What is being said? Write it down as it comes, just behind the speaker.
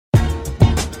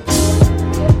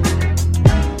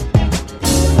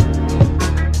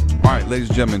ladies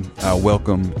and gentlemen,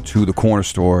 welcome to the Corner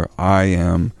Store. I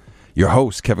am your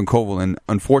host, Kevin Koval, and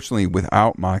unfortunately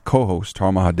without my co-host,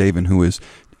 Tara Mahadevan, who is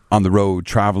on the road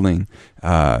traveling.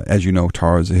 As you know,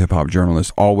 Tara is a hip-hop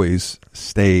journalist, always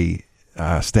finding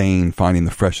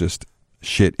the freshest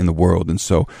shit in the world. And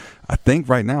so I think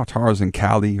right now Tara's in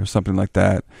Cali or something like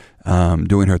that,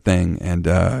 doing her thing. And,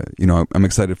 I'm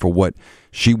excited for what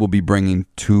she will be bringing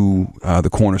to the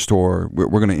Corner Store. We're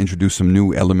going to introduce some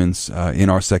new elements in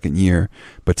our second year.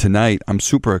 But tonight, I'm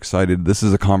super excited. This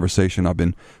is a conversation I've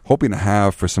been hoping to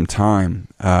have for some time.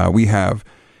 We have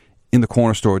in the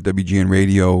Corner Store at WGN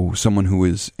Radio someone who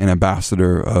is an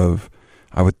ambassador of,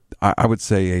 I would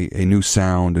say, a new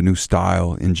sound, a new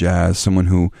style in jazz, someone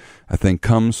who I think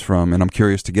comes from, and I'm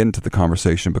curious to get into the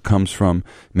conversation, but comes from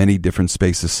many different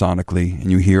spaces sonically, and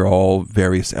you hear all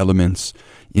various elements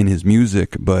in his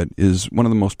music, but is one of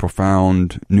the most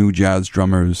profound new jazz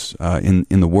drummers in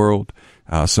the world,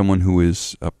 someone who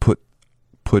is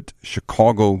put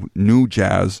Chicago new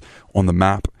jazz on the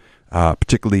map.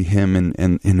 Particularly him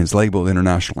and his label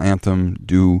International Anthem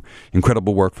do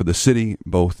incredible work for the city,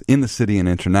 both in the city and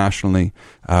internationally.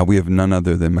 We have none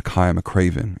other than Makaya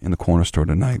McCraven in the Corner Store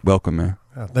tonight. Welcome, man.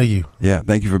 Thank you. Yeah,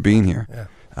 thank you for being here.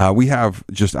 Yeah. We have,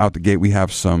 just out the gate, we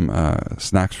have some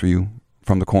snacks for you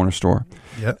from the Corner Store.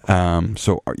 Yeah.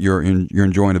 So you're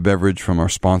enjoying a beverage from our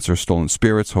sponsor, Stolen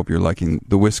Spirits. Hope you're liking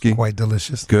the whiskey. Quite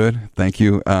delicious. Good, thank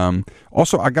you.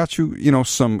 Also, I got you,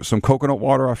 some coconut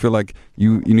water. I feel like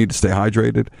you need to stay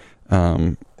hydrated.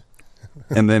 And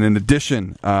then in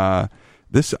addition,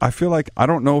 this, I feel like, I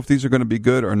don't know if these are going to be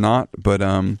good or not, but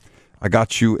I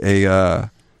got you a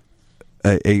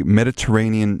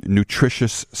Mediterranean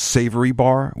nutritious savory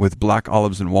bar with black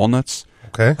olives and walnuts.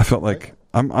 Okay. I felt like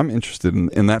I'm interested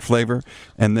in that flavor.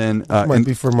 And then might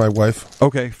be for my wife.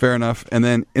 Okay, fair enough. And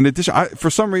then in addition, for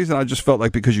some reason I just felt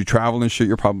like because you travel and shit,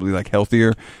 you're probably like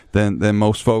healthier than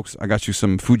most folks. I got you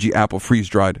some Fuji apple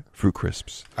freeze-dried fruit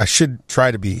crisps. I should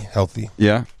try to be healthy.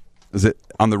 Yeah? Is it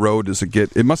on the road?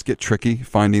 It must get tricky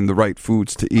finding the right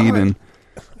foods to eat and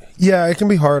yeah, it can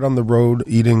be hard on the road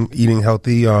eating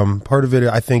healthy. Part of it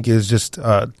I think is just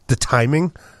the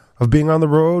timing of being on the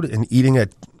road and eating at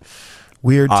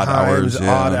weird times,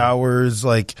 odd hours,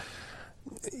 like,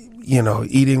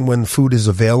 eating when food is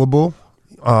available.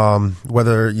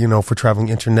 Whether, for traveling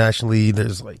internationally,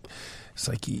 it's like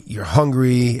you're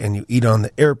hungry and you eat on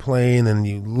the airplane and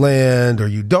you land, or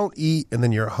you don't eat and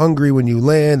then you're hungry when you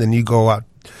land and you go out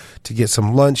to get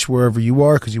some lunch wherever you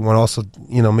are because you want to also,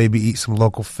 maybe eat some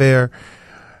local fare.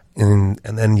 And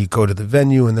then you go to the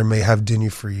venue and they may have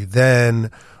dinner for you then,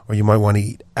 or you might want to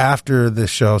eat after the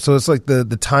show. So it's like the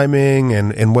timing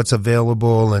and what's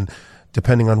available, and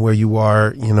depending on where you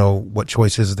are, what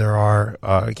choices there are,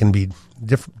 it can be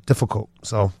difficult.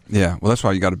 So yeah, well, that's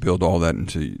why you got to build all that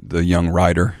into the young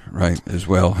rider, right? As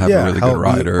well, have a really good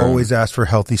rider. We always ask for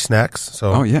healthy snacks.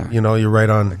 So you're right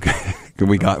on.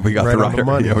 We got right the rider.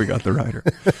 The yeah, we got the rider.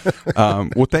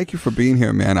 Well, thank you for being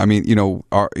here, man. I mean,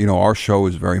 our show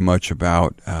is very much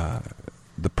about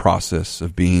the process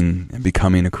of being and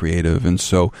becoming a creative, and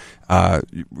so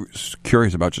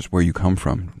curious about just where you come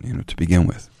from, to begin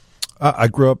with. I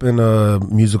grew up in a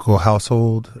musical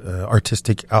household,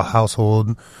 artistic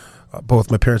household.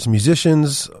 Both my parents are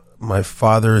musicians. My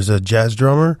father is a jazz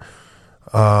drummer,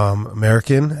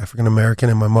 African American,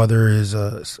 and my mother is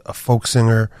a folk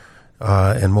singer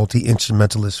and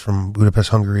multi-instrumentalist from Budapest,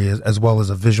 Hungary, as well as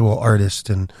a visual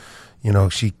artist. And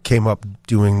she came up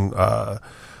doing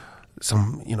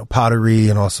some pottery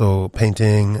and also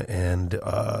painting, and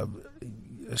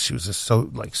she was just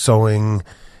sewing.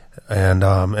 And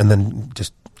then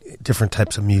just different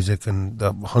types of music and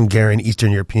the Hungarian,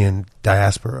 Eastern European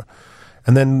diaspora.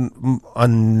 And then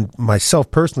on myself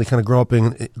personally, kind of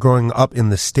growing up in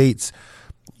the States,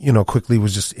 quickly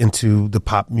was just into the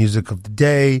pop music of the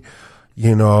day,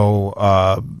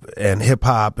 and hip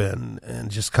hop and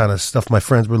just kind of stuff my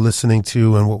friends were listening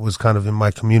to and what was kind of in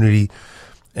my community,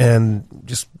 and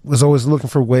just was always looking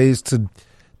for ways to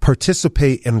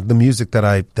participate in the music that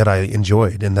I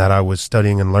enjoyed and that I was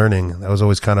studying and learning. That was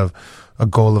always kind of a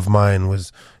goal of mine.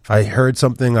 Was if I heard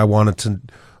something, I wanted to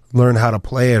learn how to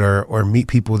play it or meet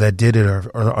people that did it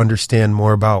or understand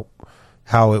more about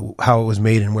how it was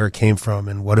made and where it came from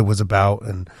and what it was about.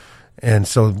 And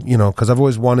so, because I've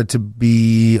always wanted to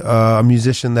be a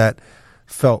musician that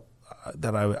felt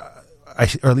that I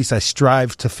or at least I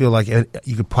strive to feel like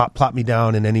you could plop me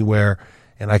down in anywhere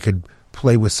and I could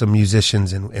play with some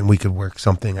musicians and we could work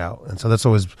something out. And so that's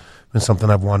always been something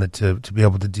I've wanted to be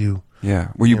able to do.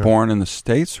 Yeah. Were you born in the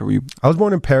States or were you? I was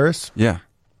born in Paris. Yeah.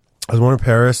 I was born in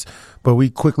Paris, but we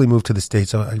quickly moved to the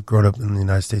States. I grew up in the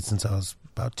United States since I was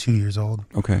about 2 years old.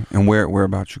 Okay. And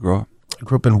whereabouts you grew up? I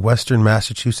grew up in Western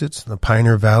Massachusetts, in the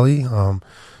Pioneer Valley.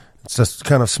 It's a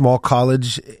kind of small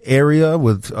college area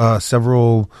with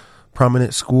several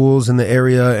prominent schools in the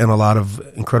area and a lot of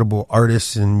incredible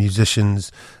artists and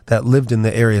musicians that lived in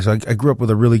the area. So I grew up with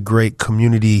a really great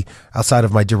community outside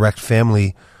of my direct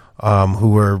family, who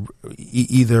were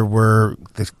either were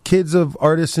the kids of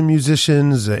artists and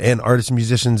musicians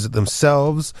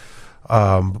themselves.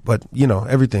 But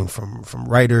everything from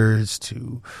writers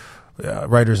to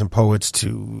writers and poets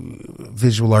to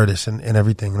visual artists and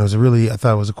everything. And I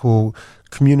thought it was a cool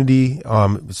community.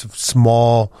 It's a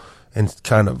small and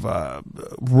kind of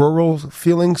rural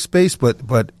feeling space, but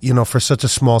for such a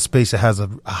small space, it has a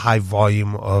high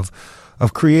volume of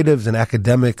creatives and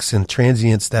academics and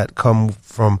transients that come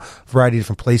from a variety of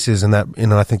different places, and that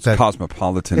I think that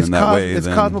cosmopolitan in that way. It's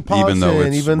cosmopolitan,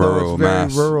 even though it's very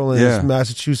rural in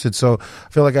Massachusetts. So I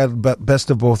feel like I had best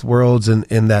of both worlds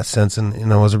in that sense, and it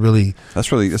was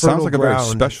it sounds like a very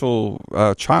special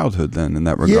childhood then in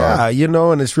that regard.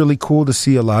 Yeah, and it's really cool to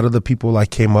see a lot of the people I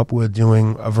came up with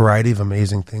doing a variety of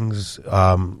amazing things.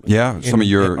 Some of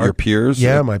your peers.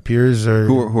 Yeah, my peers are.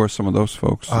 Who are some of those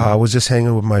folks? I was just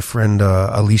hanging with my friend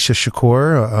Alicia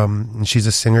Shakur, and she's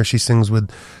a singer. She sings with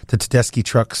the Tedeschi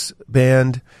Trucks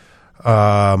band,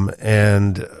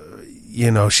 and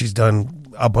she's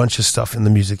done a bunch of stuff in the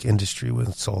music industry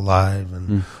with Soul Live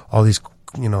and all these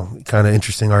kind of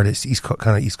interesting artists, East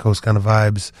Coast kind of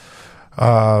vibes.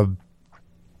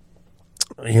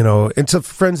 And to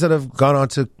friends that have gone on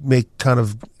to make kind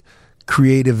of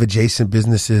creative adjacent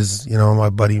businesses. My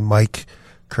buddy Mike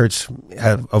Kurtz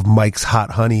of Mike's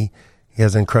Hot Honey. He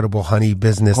has an incredible honey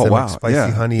business. Oh, wow.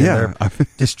 Spicy honey. And they're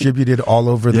distributed all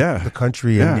over the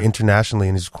country and internationally,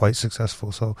 and is quite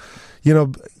successful. So,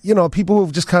 people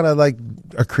who just kind of like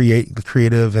are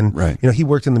creative, and he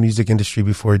worked in the music industry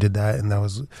before he did that, and that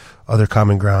was other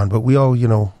common ground. But we all,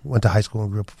 went to high school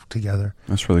and grew up together.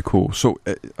 That's really cool. So,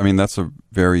 that's a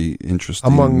very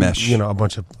interesting mesh. A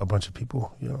bunch of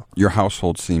people. Your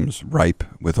household seems ripe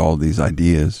with all these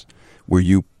ideas. Were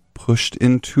you pushed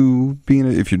into being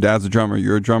if your dad's a drummer,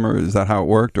 you're a drummer? Is that how it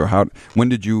worked? Or when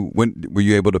were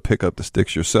you able to pick up the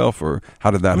sticks yourself, or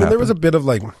how did that happen? There was a bit of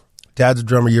like, dad's a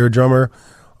drummer, you're a drummer,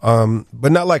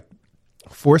 but not like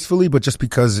forcefully, but just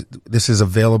because this is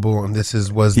available and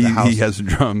the house. He has a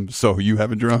drum, so you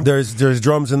have a drum? There's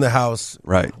drums in the house.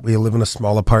 Right. We live in a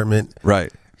small apartment.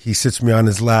 Right. He sits me on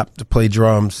his lap to play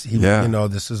drums.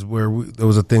 This is where there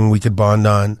was a thing we could bond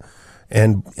on.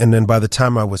 And then by the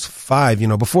time I was 5,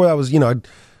 before that was, I'd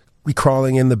be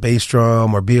crawling in the bass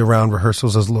drum or be around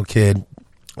rehearsals as a little kid.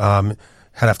 I'd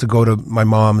have to go to my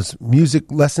mom's music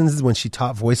lessons when she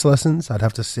taught voice lessons. I'd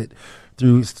have to sit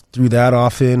through that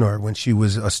often, or when she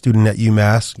was a student at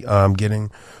UMass,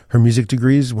 getting her music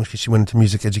degrees, when she went into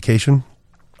music education.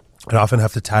 I'd often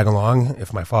have to tag along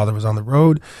if my father was on the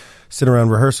road, sit around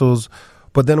rehearsals.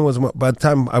 But then by the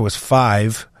time I was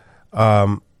 5,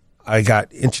 I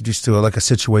got introduced to a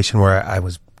situation where I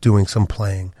was doing some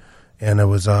playing, and it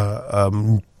was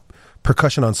a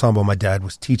percussion ensemble my dad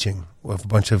was teaching with a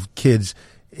bunch of kids,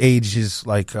 ages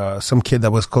like some kid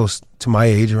that was close to my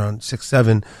age, around 6,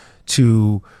 7,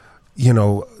 to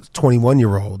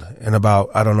 21-year-old, and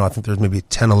about, I don't know, I think there's maybe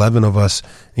 10, 11 of us.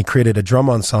 And he created a drum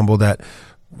ensemble that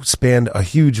spanned a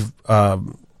huge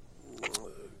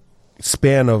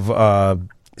span of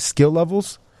skill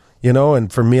levels.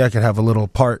 And for me, I could have a little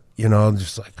part,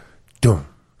 just like, doom,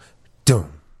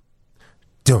 doom,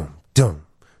 doom, doom,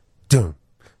 doom,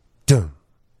 doom,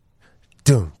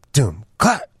 doom, doom,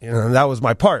 clap. And that was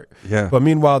my part. Yeah. But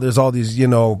meanwhile, there's all these,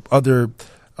 other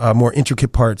more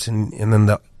intricate parts, and then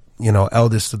the,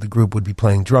 eldest of the group would be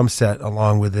playing drum set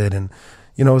along with it. And,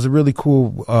 it was a really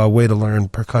cool way to learn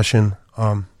percussion.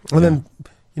 And then,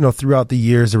 throughout the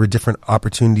years, there were different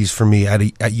opportunities for me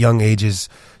at young ages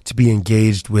to be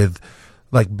engaged with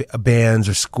like bands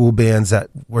or school bands that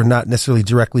were not necessarily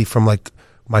directly from like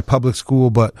my public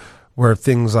school, but were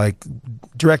things like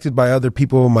directed by other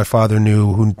people my father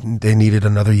knew who they needed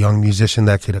another young musician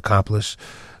that could accomplish,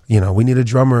 we need a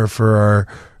drummer for our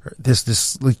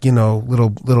this like,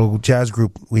 little jazz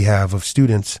group we have of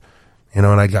students, and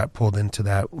I got pulled into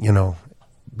that,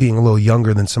 being a little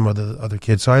younger than some of the other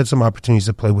kids. So I had some opportunities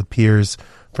to play with peers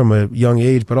from a young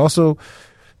age, but also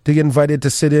to get invited to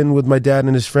sit in with my dad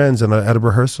and his friends at a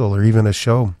rehearsal or even a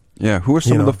show. Yeah, who are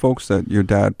some of the folks that your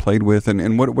dad played with,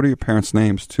 and what are your parents'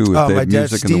 names too? If they my have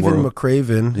dad, music in the Stephen world?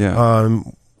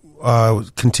 McCraven,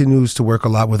 continues to work a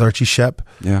lot with Archie Shepp.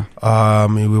 Yeah,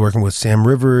 we're working with Sam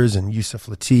Rivers and Yusuf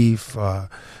Lateef.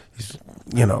 He's,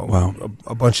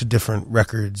 a bunch of different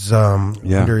records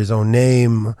under his own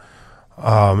name.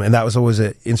 And that was always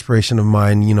an inspiration of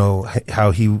mine, you know,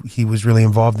 how he was really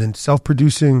involved in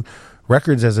self-producing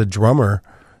records as a drummer.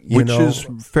 Which is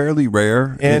fairly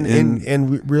rare.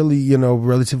 And really, you know,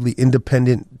 relatively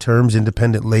independent terms,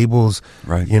 independent labels.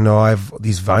 Right. You know,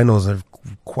 these vinyls are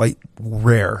quite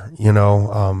rare, you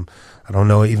know. I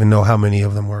don't even know how many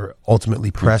of them were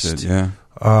ultimately pressed.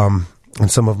 And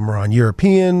some of them are on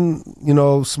European, you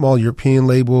know, small European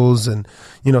labels, and,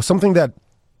 you know, something that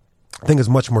I think is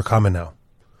much more common now,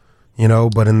 you know,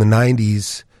 but in the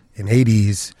 90s and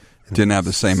 80s, didn't have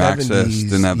the same 70s, access,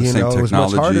 didn't have the same technology. It was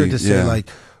much harder to say, like,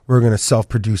 we're going to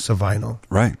self-produce a vinyl.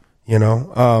 Right. You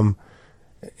know?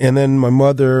 And then my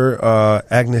mother,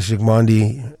 Agnes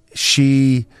Jigmondi,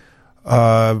 she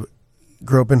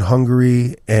grew up in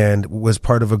Hungary and was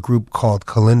part of a group called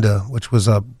Kalinda, which was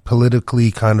a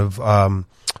politically kind of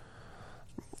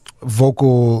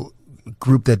vocal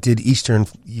group that did Eastern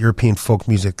European folk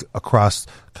music across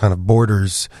kind of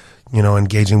borders, you know,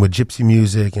 engaging with gypsy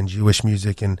music and Jewish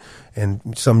music and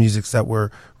some musics that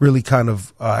were really kind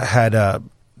of had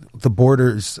the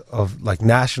borders of, like,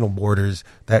 national borders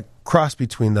that crossed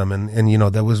between them, and you know,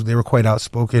 they were quite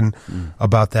outspoken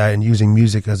about that, and using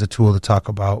music as a tool to talk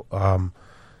about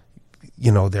you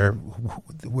know,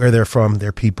 where they're from,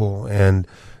 their people, and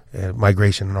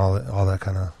migration and all that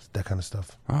kind of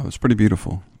stuff. Wow, it's pretty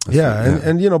beautiful.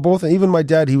 And you know, both, even my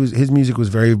dad, his music was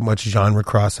very much genre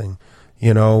crossing.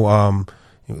 You know,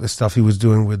 the stuff he was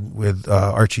doing with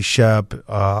Archie Shepp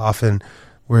often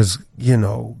was, you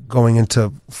know, going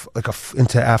into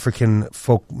into African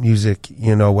folk music,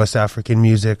 you know, West African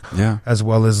music, as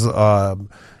well as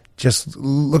just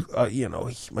look, you know,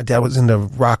 my dad was into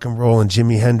rock and roll and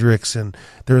Jimi Hendrix, and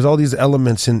there was all these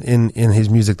elements in his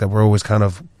music that were always kind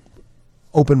of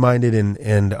open-minded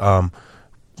and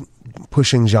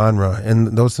pushing genre,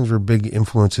 and those things were big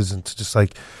influences into just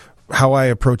like how I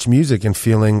approach music, and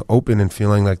feeling open and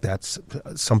feeling like that's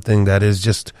something that is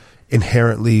just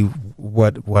inherently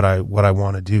what I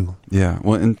want to do. Yeah,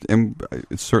 well, and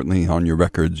it's certainly on your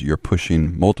records, you're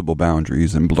pushing multiple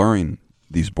boundaries and blurring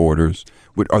these borders.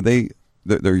 Are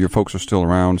your folks are still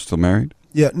around, still married?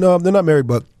 Yeah, no, they're not married,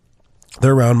 but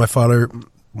they're around. My father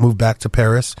moved back to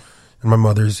Paris, and my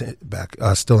mother's back,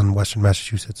 still in Western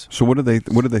Massachusetts. So what do they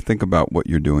think about what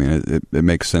you're doing? It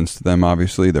makes sense to them,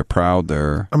 obviously. They're proud.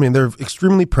 They're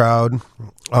extremely proud.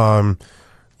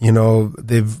 You know,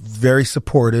 they're very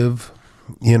supportive.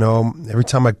 You know, every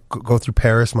time I go through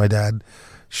Paris, my dad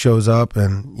shows up,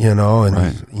 and, you know, and,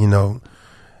 right. You know.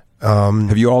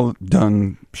 Have you all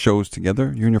done shows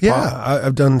together, you and your pop? Yeah,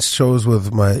 I've done shows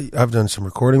I've done some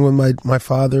recording with my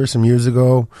father some years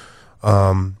ago.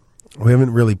 We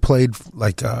haven't really played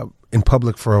like in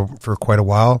public for quite a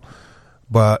while,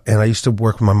 and I used to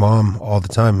work with my mom all the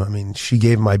time. I mean, she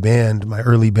gave my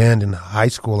early band in high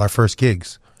school, our first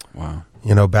gigs. Wow.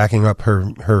 You know, backing up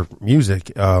her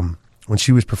music when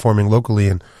she was performing locally,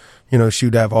 and, you know, she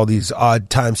would have all these odd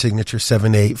time signatures,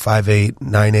 7/8, 5/8,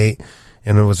 9/8.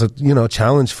 And it was a, you know,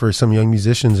 challenge for some young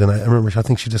musicians. And I remember, I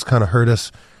think she just kind of heard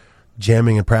us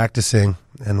jamming and practicing,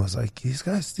 and was like, these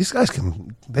guys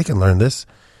can learn this.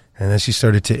 And then she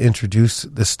started to introduce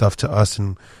this stuff to us,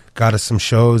 and got us some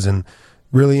shows, and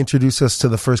really introduced us to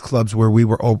the first clubs where we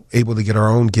were able to get our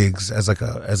own gigs as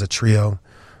a trio.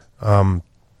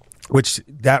 Which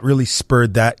that really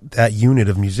spurred that unit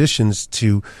of musicians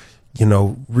to, you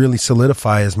know, really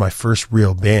solidify as my first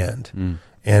real band.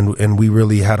 And we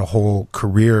really had a whole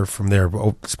career from there,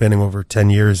 spanning over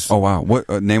 10 years. Oh wow! What's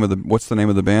the name of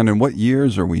the band, and what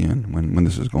years are we in when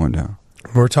this is going down?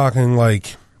 We're talking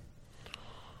like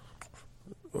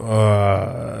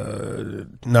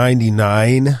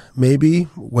 99, maybe,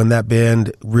 when that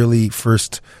band really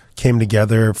first came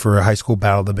together for a high school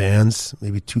battle of the bands.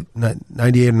 Maybe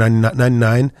 98 or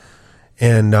 99,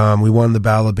 and we won the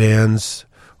battle of bands,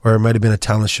 or it might have been a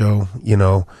talent show, you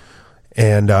know,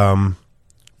 and.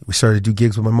 We started to do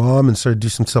gigs with my mom and started to do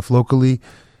some stuff locally.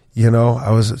 You know, I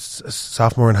was a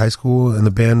sophomore in high school, and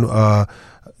the band,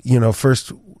 you know, first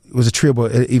it was a trio,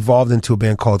 but it evolved into a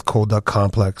band called Cold Duck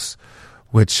Complex,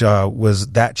 which was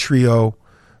that trio,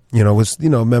 you know, was, you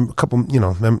know,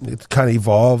 it kind of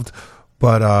evolved,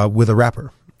 but with a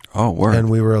rapper. Oh, word. And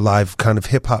we were a live kind of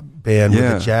hip-hop band with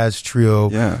a jazz trio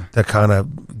that kind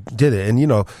of did it. And, you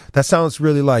know, that sounds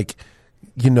really like,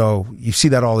 you know, you see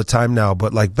that all the time now,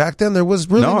 but like back then there was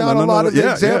really not a lot of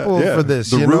examples for this.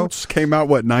 The Roots came out,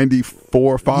 what,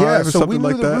 94, 5 or something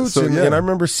like that? Roots, and I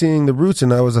remember seeing the Roots,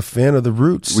 and I was a fan of the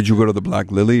Roots. Would you go to the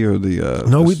Black Lily or the...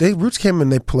 No, Roots came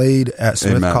and they played at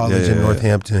Smith College in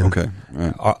Northampton. Okay,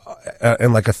 right.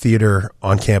 And like a theater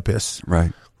on campus.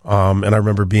 Right. And I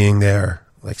remember being there,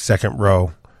 like second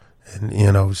row, And,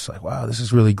 it's like, wow, this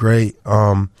is really great.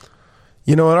 And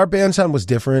our band sound was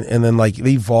different, and then like it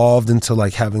evolved into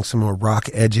like having some more rock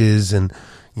edges and,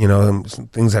 some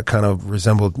things that kind of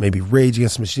resembled maybe Rage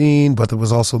Against the Machine, but there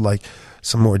was also like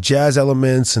some more jazz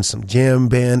elements and some jam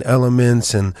band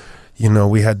elements. And,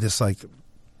 we had this like,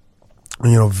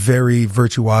 very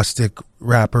virtuosic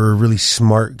rapper, really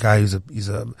smart guy. He's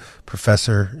a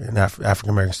professor in African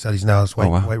American studies now. He's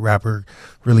white rapper,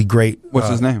 really great. What's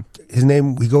his name? His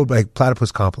name, we go by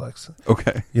Platypus Complex.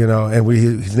 Okay. And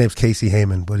his name's Casey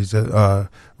Heyman, but he's a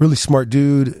really smart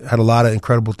dude, had a lot of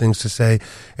incredible things to say.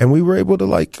 And we were able to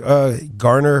like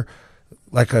garner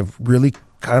like a really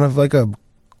kind of like a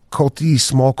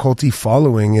small culty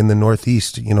following in the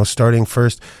Northeast, starting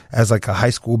first as like a high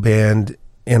school band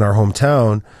in our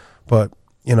hometown. But,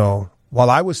 while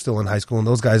I was still in high school and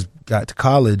those guys got to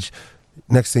college,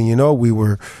 next thing you know, we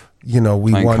were, we won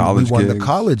the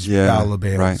college battle of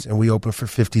bands, right. And we opened for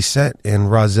 50 Cent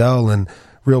and Rozelle and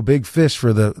Real Big Fish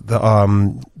for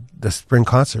the spring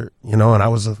concert, and I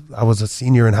was a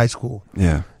senior in high school,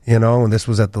 and this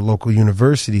was at the local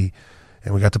university,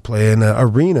 and we got to play in an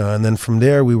arena. And then from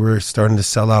there, we were starting to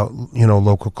sell out,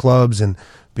 local clubs and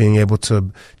being able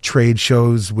to trade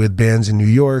shows with bands in New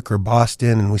York or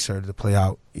Boston. And we started to play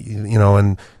out,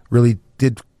 and really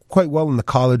did quite well in the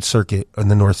college circuit in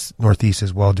the Northeast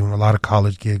as well, doing a lot of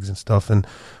college gigs and stuff. And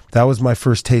that was my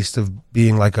first taste of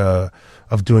being like of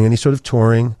doing any sort of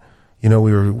touring. We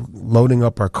were loading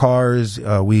up our cars.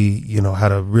 We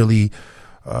had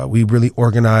we really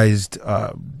organized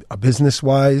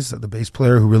business-wise. The bass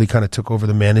player who really kind of took over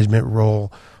the management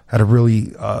role had a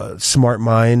really smart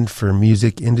mind for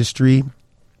music industry.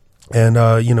 And,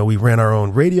 we ran our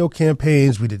own radio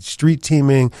campaigns. We did street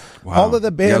teaming, all of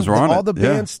the band,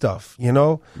 band stuff,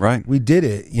 Right. We did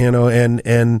it,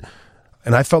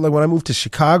 and I felt like when I moved to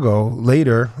Chicago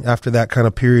later, after that kind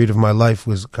of period of my life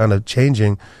was kind of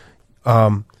changing,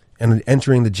 and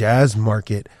entering the jazz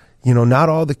market, not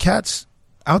all the cats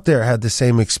out there had the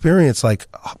same experience, like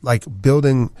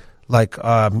building like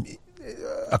an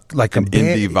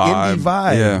indie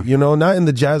vibe, yeah. Not in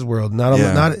the jazz world, not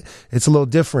it's a little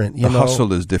different. The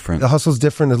hustle is different. The hustle's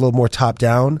different. It's a little more top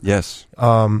down. Yes.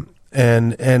 And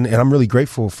I'm really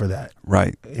grateful for that.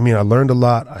 Right. I mean, I learned a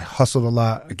lot. I hustled a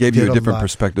lot. It gave you a different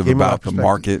perspective about the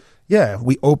market. Yeah,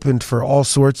 we opened for all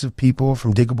sorts of people,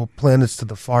 from Diggable Planets to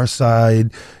The Far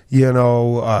Side,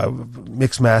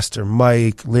 Mixmaster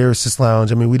Mike, Lyricist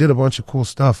Lounge. I mean, we did a bunch of cool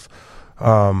stuff.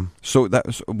 So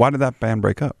why did that band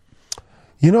break up?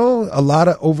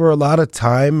 Over a lot of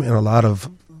time and a lot of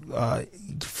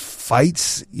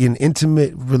fights in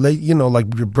intimate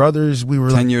like your brothers. We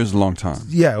were 10 years is a long time.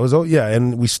 Yeah, it was. Yeah,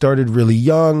 and we started really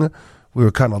young. We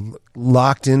were kind of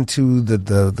locked into the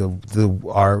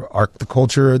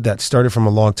culture that started from a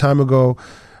long time ago.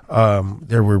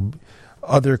 There were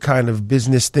other kind of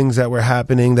business things that were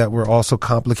happening that were also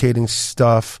complicating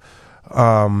stuff.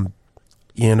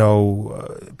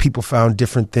 People found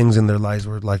different things in their lives.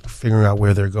 Were like figuring out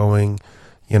where they're going,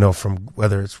 from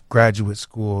whether it's graduate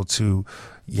school to,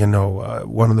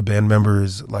 one of the band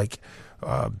members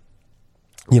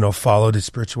followed his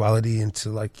spirituality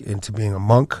into being a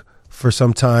monk for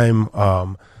some time.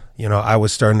 I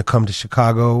was starting to come to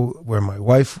Chicago where my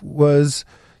wife was,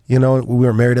 we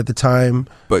weren't married at the time.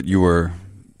 But you were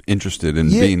interested in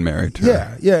being married to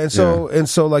her. Yeah. And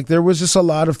so like there was just a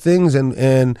lot of things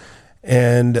and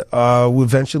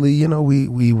eventually,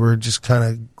 we were just kind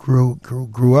of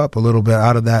grew up a little bit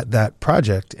out of that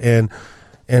project, and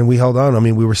we held on. I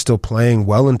mean, we were still playing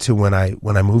well into when I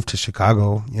moved to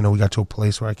Chicago. We got to a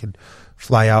place where I could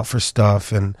fly out for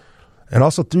stuff, and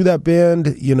also through that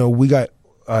band, we got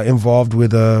involved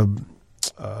with a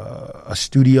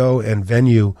studio and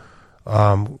venue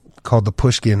called the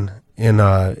Pushkin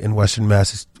in Western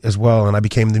Mass as well, and I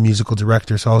became the musical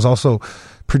director. So I was also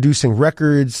producing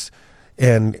records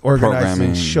and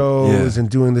organizing shows and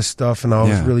doing this stuff. And I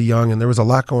was really young, and there was a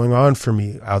lot going on for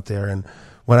me out there. And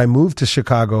when I moved to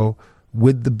Chicago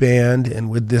with the band and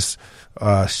with this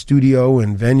studio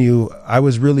and venue, I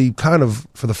was really kind of,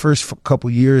 for the first couple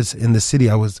years in the city,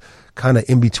 I was kind of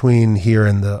in between here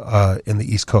and in the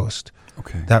East Coast.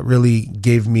 Okay. That really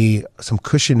gave me some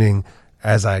cushioning,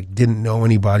 as I didn't know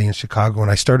anybody in Chicago, and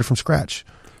I started from scratch.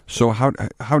 So how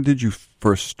did you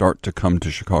first start to come to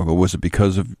Chicago? Was it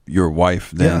because of your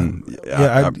wife then?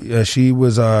 She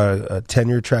was a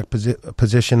tenure track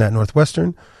position at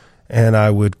Northwestern, and I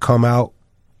would come out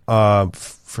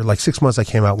for like 6 months. I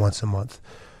came out once a month.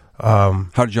 How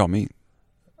did y'all meet?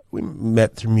 We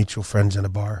met through mutual friends in a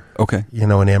bar. Okay.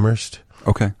 In Amherst.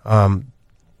 Okay. And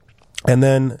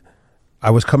then I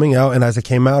was coming out, and as I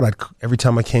came out, every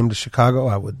time I came to Chicago,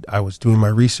 I was doing my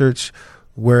research.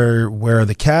 Where are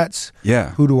the cats?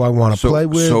 Yeah. Who do I want to play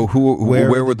with? So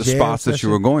where were the spots that you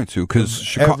were going to?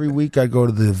 Because every week I'd go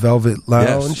to the Velvet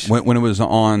Lounge. Yes. When it was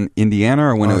on Indiana,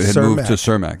 or when it had moved to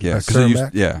Cermak. Yeah.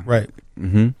 Cermak. Right.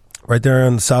 Mm-hmm. Right there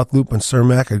on the South Loop in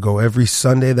Cermak. I'd go every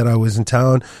Sunday that I was in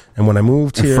town. And when I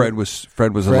moved here, Fred was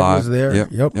alive. Was there.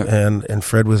 Yep. And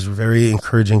Fred was very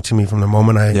encouraging to me from the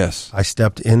moment I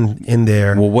stepped in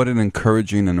there. Well, what an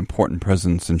encouraging and important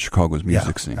presence in Chicago's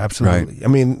music scene. Absolutely. Right? I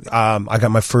mean, I got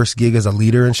my first gig as a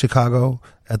leader in Chicago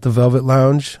at the Velvet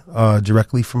Lounge,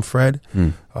 directly from Fred.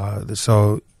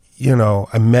 So,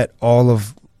 I met all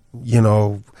of,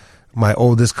 my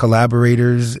oldest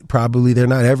collaborators. Probably they're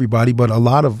not everybody, but a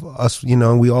lot of us,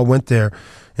 we all went there.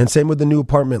 And same with the new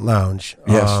apartment lounge.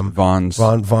 Yes, Von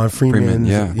Freeman,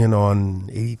 on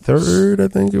 83rd, I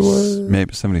think it was.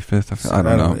 Maybe 75th. I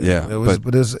don't know. Yeah. It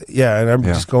was, and I'm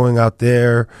just going out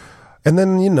there. And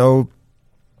then,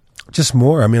 just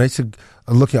more. I mean, I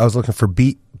was looking for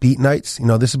beat nights.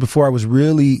 This is before I was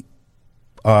really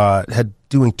had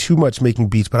doing too much making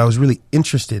beats, but I was really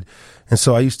interested. And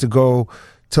so I used to go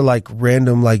to like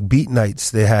random like beat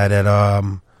nights they had at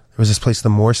there was this place, the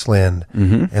Morseland,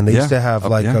 and they used to have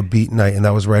a beat night, and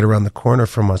that was right around the corner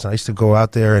from us. And I used to go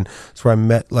out there, and that's where I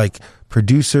met like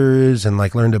producers and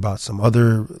like learned about some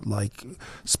other like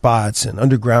spots and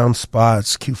underground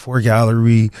spots, Q4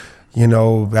 Gallery,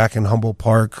 back in Humboldt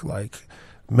Park. Like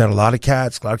met a lot of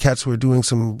cats who are doing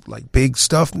some like big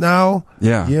stuff now.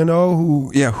 Yeah,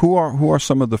 who are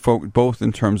some of the folk, both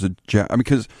in terms of jazz? I mean,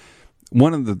 because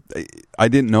I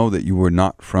didn't know that you were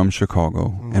not from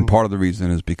Chicago, and part of the reason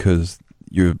is because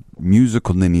your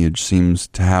musical lineage seems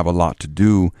to have a lot to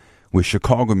do with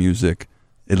Chicago music,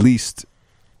 at least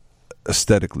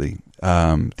aesthetically,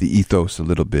 the ethos a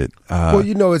little bit.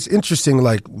 Well, it's interesting,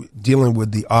 like dealing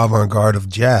with the avant-garde of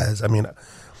jazz. I mean,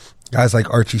 guys like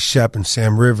Archie Shepp and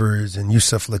Sam Rivers and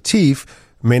Yusuf Lateef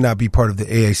may not be part of the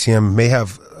AACM, may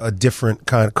have a different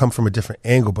come from a different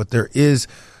angle, but there is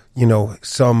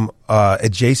some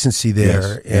adjacency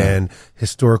there and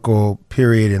historical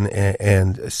period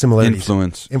and similarities.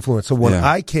 Influence. So when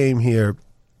I came here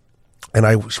and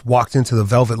I walked into the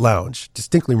Velvet Lounge,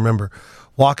 distinctly remember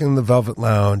walking in the Velvet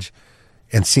Lounge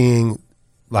and seeing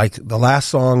like the last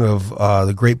song of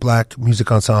the Great Black Music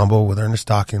Ensemble with Ernest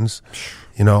Dawkins,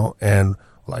 and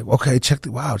like, okay, check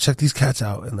these cats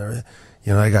out. And they're,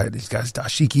 I got these guys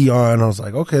dashiki on. I was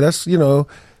like, okay, that's,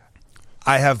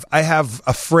 I have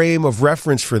a frame of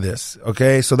reference for this.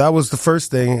 Okay. So that was the first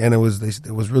thing. And it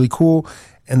was really cool.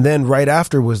 And then right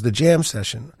after was the jam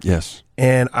session. Yes.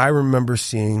 And I remember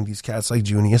seeing these cats like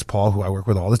Junius Paul, who I work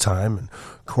with all the time, and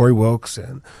Corey Wilkes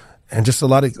and just a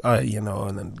lot of,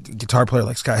 and then guitar player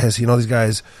like Scott Hesse, these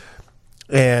guys.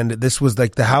 And this was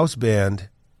like the house band.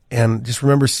 And just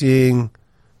remember seeing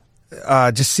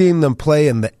them play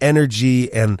and the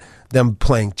energy and them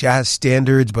playing jazz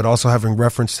standards, but also having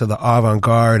reference to the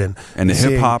avant-garde and the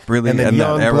hip-hop, really, and the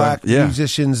young black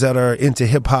musicians that are into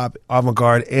hip-hop,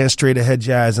 avant-garde, and straight-ahead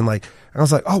jazz. And like, I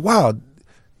was like, oh, wow,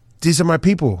 these are my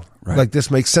people. Right. Like, this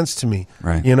makes sense to me.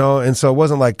 Right. And so it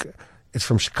wasn't like it's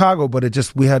from Chicago, but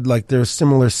we had like, there's a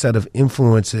similar set of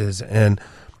influences. And,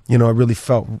 it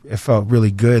felt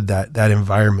really good, that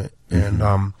environment. And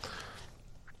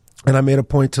I made a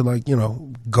point to like,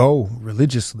 go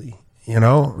religiously.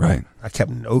 Right. I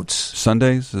kept notes.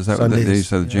 Sundays, is that Sundays, what they used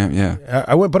to have the jam? Yeah.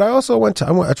 I went, but I also went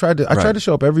I tried to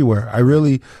show up everywhere. I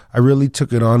really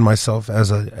took it on myself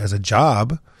as a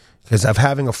job, because I'm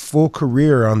having a full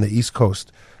career on the East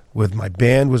Coast. With my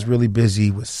band was really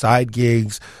busy with side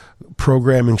gigs,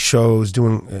 programming shows,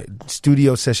 doing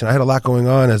studio session. I had a lot going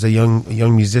on as a young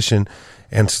musician,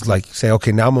 and to like say,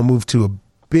 okay, now I'm gonna move to a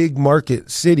big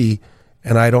market city,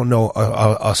 and I don't know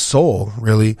a soul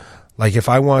really. Like if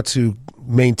I want to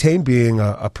maintain being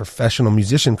a professional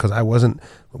musician, because I wasn't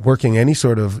working any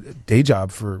sort of day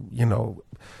job for,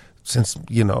 since,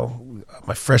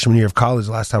 my freshman year of college,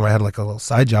 last time I had like a little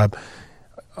side job.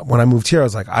 When I moved here, I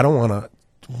was like, I don't want to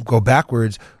go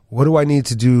backwards. What do I need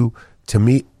to do to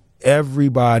meet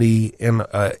everybody in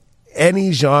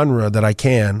any genre that I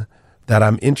can, that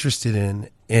I'm interested in,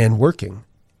 and working,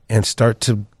 and start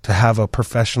to have a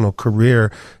professional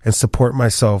career and support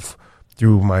myself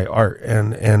through my art,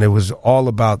 and it was all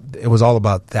about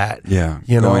that. Yeah,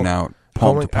 going out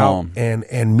palm to palm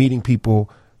and meeting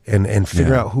people and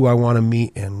figuring out who I want to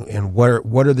meet and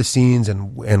what are the scenes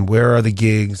and where are the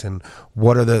gigs and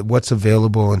what's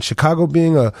available. And Chicago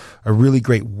being a really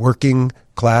great working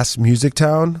class music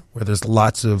town where there's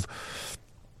lots of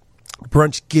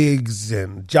brunch gigs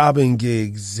and jobbing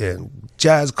gigs and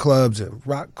jazz clubs and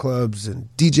rock clubs and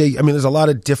DJ. I mean, there's a lot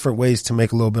of different ways to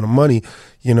make a little bit of money.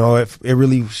 You know, if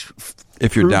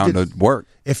you're down to work.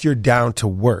 If you're down to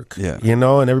work, yeah. You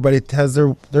know, and everybody has their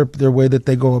way that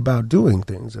they go about doing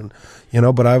things. And, you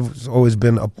know, but I've always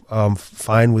been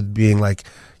fine with being like,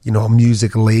 you know, a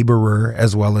music laborer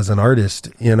as well as an artist,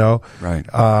 you know? Right.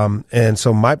 And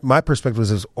so my perspective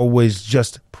is always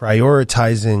just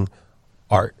prioritizing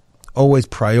art, always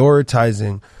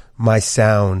prioritizing my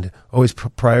sound, always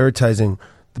prioritizing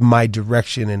my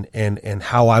direction and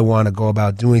how I want to go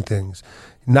about doing things.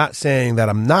 Not saying that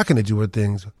I'm not going to do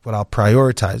things, but I'll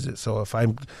prioritize it. So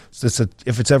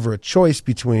if it's ever a choice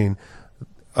between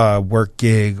a work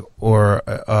gig or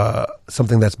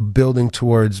something that's building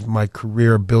towards my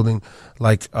career, building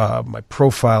like my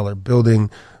profile or building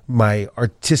my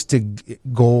artistic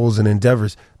goals and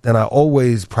endeavors, then I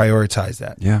always prioritize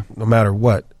that. Yeah. No matter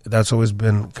what. That's always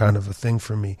been kind of a thing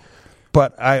for me.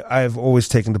 But I've always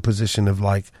taken the position of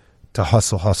like, to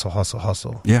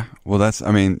hustle. Yeah. Well,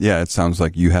 it sounds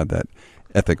like you had that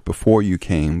ethic before you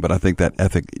came, but I think that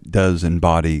ethic does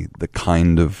embody the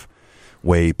kind of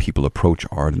way people approach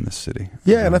art in this city.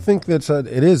 Yeah, and I think it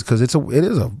is because it's a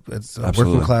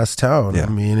working class town. Yeah. I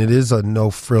mean, it is a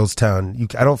no frills town.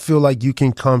 I don't feel like you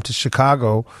can come to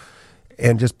Chicago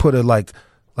and just put like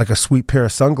a sweet pair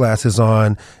of sunglasses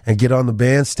on and get on the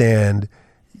bandstand.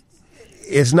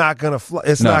 It's not gonna fly.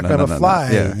 It's not gonna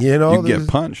fly. Yeah. You know, you get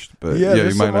punched. But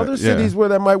there's you some other cities where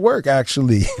that might work.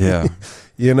 Actually, yeah.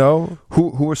 You know, who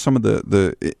were some of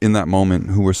the in that moment?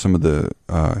 Who were some of the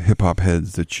hip hop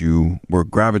heads that you were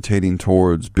gravitating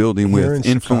towards, building here with,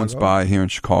 influenced by here in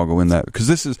Chicago? In that, because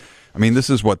this is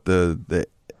what the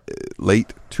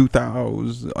late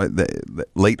 2000s, the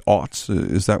late aughts.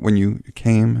 Is that when you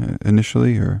came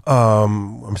initially, or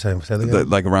I'm saying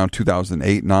like around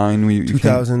 2008, 9?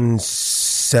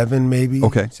 2007 maybe.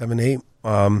 Okay, 7, 8.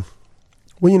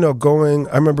 Well, you know,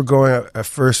 I remember going at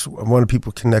first, one of the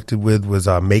people connected with was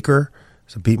Maker.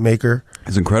 It's a beat maker.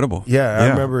 It's incredible. Yeah, I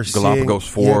remember Galapagos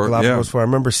 4. Galapagos 4. I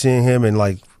remember seeing him and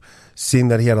like seeing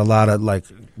that he had a lot of like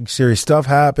serious stuff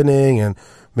happening and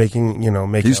making.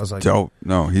 He's I was like, dope.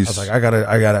 No, I was like, I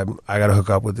gotta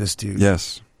hook up with this dude.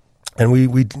 Yes. And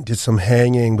we did some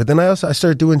hanging, but then I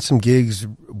started doing some gigs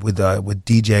with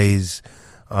DJs.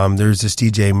 There's this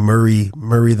DJ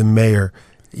Murray the Mayor,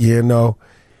 you know.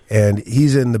 And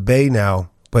he's in the Bay now,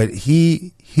 but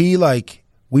he like,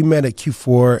 we met at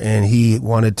Q4 and he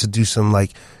wanted to do some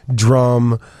like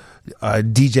drum,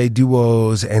 DJ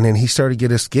duos. And then he started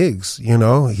getting us gigs, you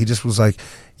know, he just was like,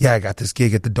 yeah, I got this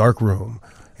gig at the Dark Room.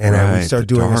 And we started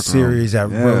doing a series at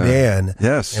Rodan.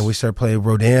 Yes. And we started playing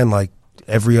Rodan like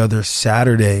every other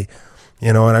Saturday,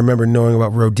 you know. And I remember knowing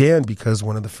about Rodan because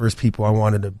one of the first people I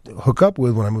wanted to hook up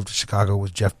with when I moved to Chicago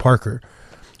was Jeff Parker,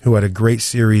 who had a great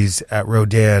series at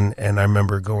Rodan, and I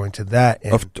remember going to that.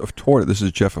 And of Tortoise. This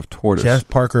is Jeff of Tortoise. Jeff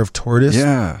Parker of Tortoise.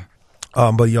 Yeah.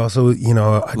 But he also, you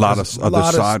know, a lot of other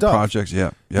side projects.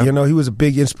 Yeah. Yep. You know, he was a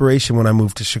big inspiration when I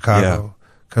moved to Chicago.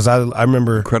 Because I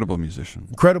remember... Incredible musician.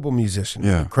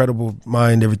 Yeah. Incredible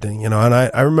mind, everything. You know, and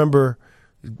I remember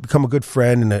become a good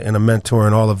friend and a mentor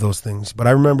and all of those things. But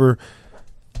I remember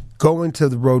going to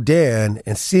the Rodan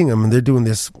and seeing them, and they're doing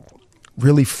this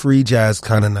really free jazz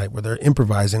kind of night where they're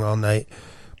improvising all night,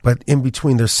 but in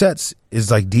between their sets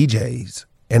is like DJs,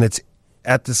 and it's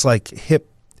at this like hip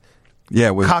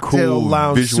with cocktail cool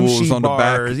lounge visuals sushi on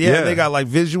bars. the back. Yeah, they got like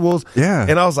visuals. Yeah,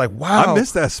 and I was like, wow, I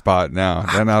miss that spot now.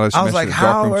 I was like,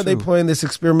 how are they playing this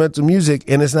experimental music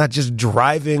and it's not just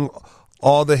driving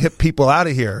all the hip people out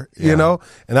of here, you know?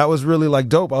 And that was really like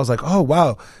dope. I was like, oh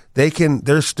wow, they can.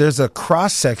 There's a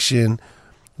cross section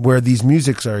where these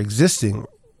musics are existing.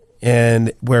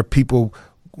 And where people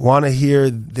want to hear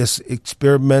this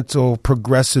experimental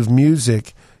progressive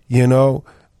music, you know,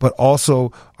 but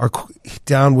also are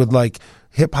down with like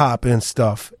hip hop and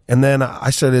stuff. And then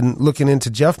I started looking into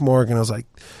Jeff Morgan. I was like,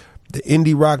 the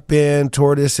indie rock band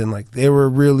Tortoise, and like they were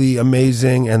really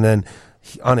amazing. And then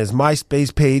on his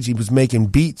MySpace page, he was making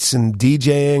beats and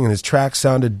DJing, and his tracks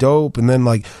sounded dope. And then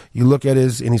like you look at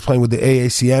and he's playing with the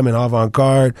AACM and Avant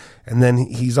Garde, and then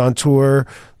he's on tour.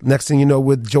 Next thing you know,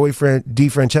 with Joey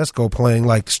DeFrancesco playing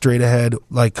like straight ahead,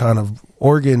 like kind of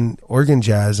organ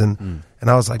jazz, and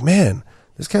I was like, man,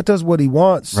 this cat does what he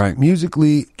wants. Right.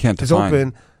 Musically, is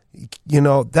open. You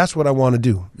know, that's what I want to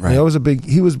do. Right. You know,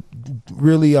 he was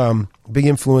really big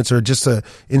influencer, just a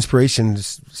inspiration,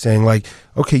 saying like,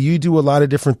 okay, you do a lot of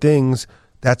different things.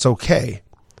 That's okay.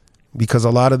 Because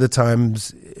a lot of the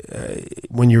times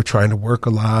when you're trying to work a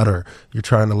lot or you're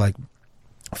trying to like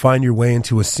find your way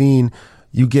into a scene,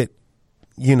 you get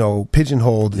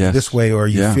pigeonholed this way, or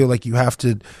you feel like you have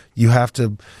to.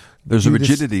 There's a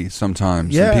rigidity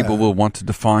sometimes. Yeah. And people will want to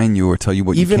define you or tell you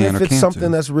what you can or can't do. Even if it's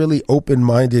something that's really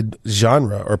open-minded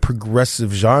genre or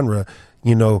progressive genre,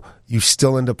 you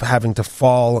still end up having to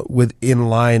fall within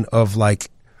line of like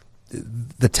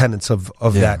the tenets of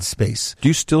that space. Do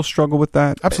you still struggle with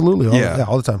that? Absolutely.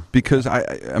 All the time. Because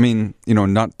I mean,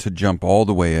 not to jump all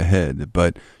the way ahead,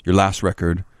 but your last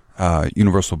record,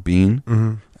 Universal Being,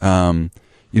 the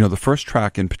first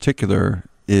track in particular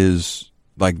is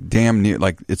like damn near,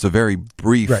 like it's a very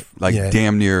brief,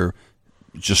 damn near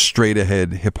just straight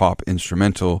ahead hip hop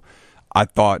instrumental. I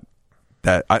thought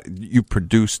that you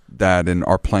produced that and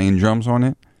are playing drums on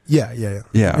it. Yeah.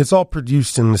 It's all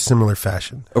produced in a similar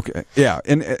fashion. Okay. Yeah.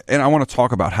 And I want to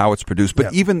talk about how it's produced,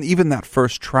 but even that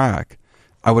first track,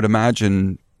 I would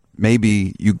imagine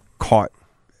maybe you caught,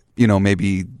 help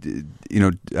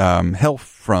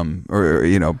from,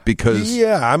 or, because.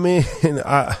 Yeah. I mean,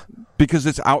 because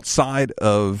it's outside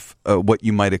of what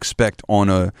you might expect on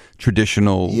a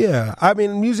traditional. Yeah. I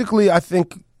mean, musically, I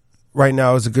think right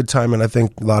now is a good time. And I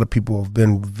think a lot of people have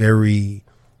been very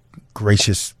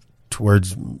gracious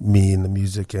towards me and the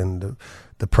music and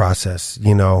the process,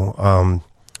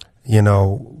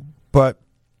 but,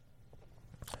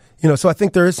 so I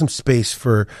think there is some space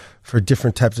for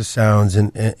different types of sounds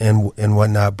and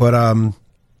whatnot. But, I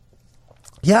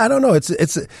don't know.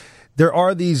 There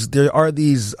are these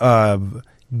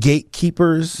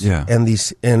gatekeepers and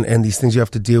these things you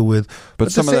have to deal with.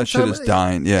 But some of that shit is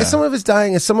dying. Yeah. Some of it's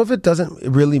dying and some of it doesn't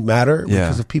really matter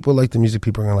because if people like the music,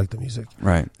 people are going to like the music.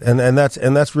 Right. And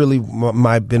that's really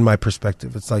been my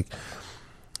perspective. It's like,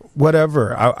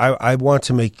 whatever. I want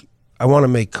to make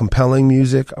compelling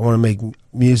music. I want to make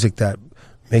music that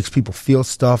makes people feel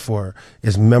stuff or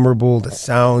is memorable, that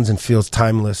sounds and feels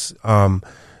timeless.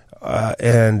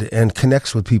 And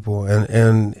connects with people,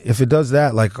 and if it does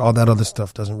that, like all that other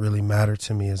stuff doesn't really matter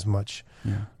to me as much.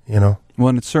 Well,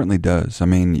 and it certainly does. I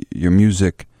mean, your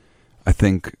music, I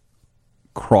think,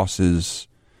 crosses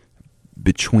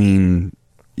between.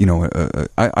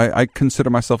 I consider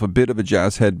myself a bit of a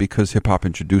jazz head because hip hop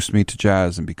introduced me to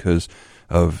jazz, and because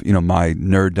of my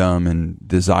nerddom and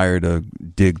desire to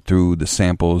dig through the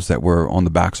samples that were on the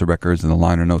backs of records and the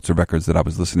liner notes of records that I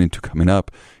was listening to coming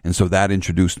up. And so that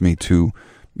introduced me to,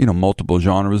 multiple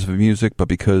genres of music. But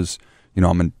because,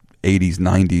 I'm an 80s,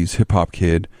 90s hip hop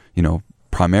kid,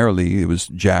 primarily it was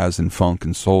jazz and funk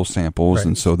and soul samples. Right.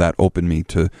 And so that opened me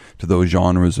to those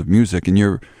genres of music.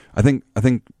 And I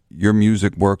think your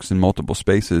music works in multiple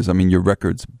spaces. I mean, your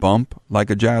records bump like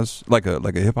a jazz, like a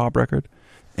hip hop record.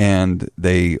 And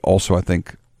they also, I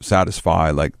think,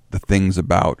 satisfy like the things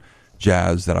about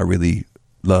jazz that I really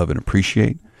love and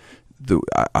appreciate.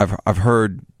 I've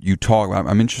heard you talk.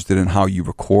 I'm interested in how you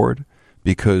record,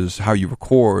 because how you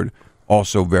record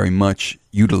also very much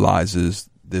utilizes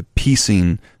the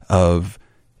piecing of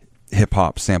hip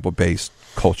hop sample based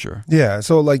culture. Yeah,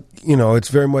 so it's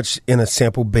very much in a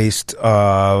sample based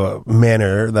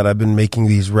manner that I've been making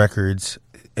these records,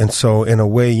 and so in a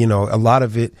way, a lot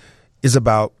of it is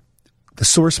about the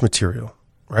source material,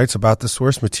 right? It's about the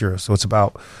source material. So it's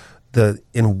about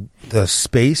in the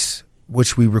space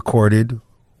which we recorded,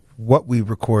 what we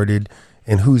recorded,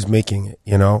 and who's making it,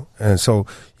 And so,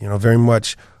 very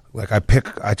much like I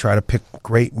try to pick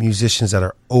great musicians that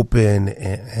are open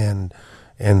and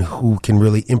who can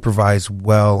really improvise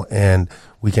well, and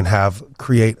we can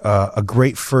create a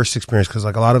great first experience, because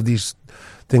like a lot of these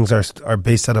things are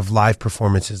based out of live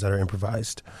performances that are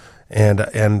improvised,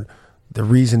 and the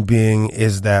reason being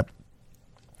is that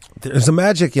there's a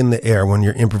magic in the air when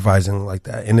you're improvising like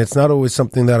that. And it's not always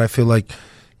something that I feel like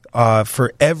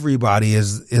for everybody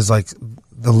is like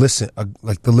the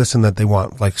listen that they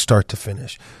want, like start to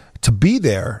finish. To be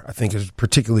there, I think, is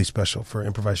particularly special for an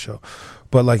improvised show.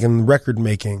 But like in record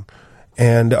making,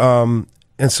 and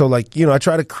so like, I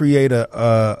try to create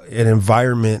an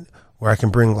environment where I can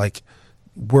bring like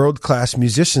world-class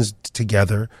musicians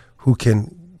together who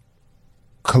can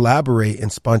collaborate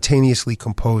and spontaneously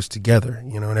compose together,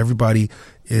 and everybody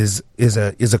is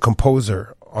a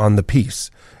composer on the piece.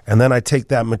 And then I take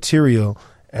that material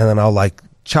and then I'll like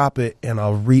chop it and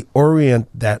I'll reorient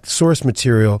that source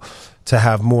material to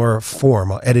have more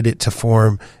form. I'll edit it to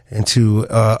form into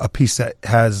a piece that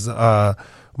has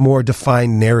more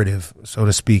defined narrative, so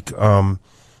to speak. And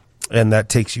that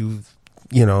takes you,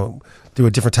 through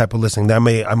a different type of listening. I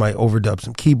might overdub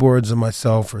some keyboards of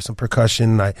myself or some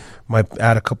percussion. I might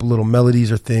add a couple little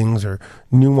melodies or things or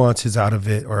nuances out of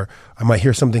it, or I might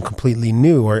hear something completely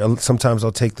new. Or sometimes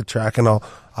I'll take the track and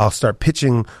I'll start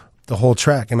pitching the whole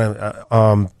track. And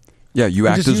Yeah, you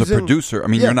act as a producer. I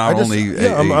mean, you're not only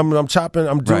I'm chopping.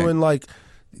 I'm doing like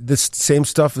this same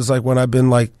stuff as like when I've been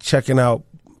like checking out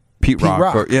Pete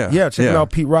Rock. Checking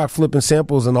out Pete Rock flipping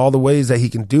samples and all the ways that he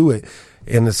can do it.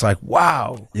 And it's like,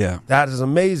 wow, that is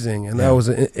amazing. And that was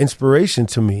an inspiration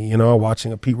to me, you know,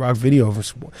 watching a Pete Rock video. I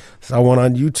saw one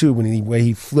on YouTube and the way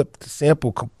he flipped the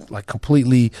sample like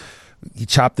completely. He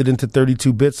chopped it into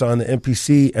 32 bits on the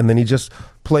MPC, and then he just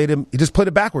played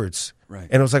it backwards. Right.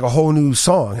 And it was like a whole new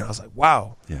song. And I was like,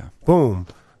 wow. Yeah. Boom.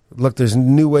 Look, there's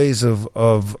new ways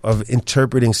of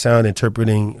interpreting sound,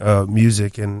 interpreting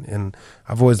music, and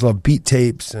I've always loved beat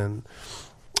tapes, and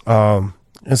so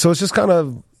it's just kind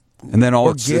of. And then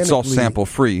it's all sample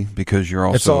free because you're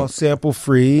also. It's all sample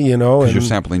free, you know. Because you're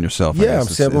sampling yourself. Yeah, I'm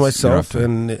sampling myself,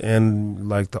 and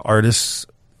like the artists,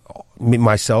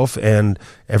 myself, and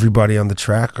everybody on the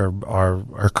track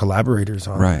are collaborators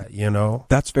on that. You know,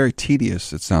 that's very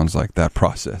tedious. It sounds like that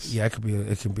process. Yeah, it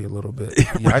can be a little bit.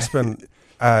 I spend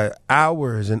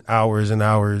hours and hours and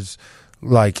hours,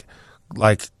 like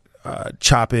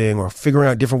chopping or figuring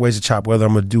out different ways to chop. Whether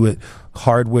I'm going to do it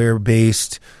hardware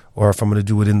based. Or if I'm going to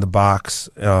do it in the box,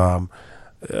 what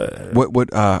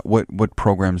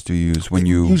programs do you use when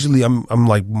you? Usually, I'm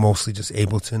like mostly just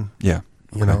Ableton. Yeah,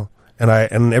 you know,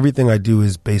 and everything I do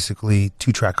is basically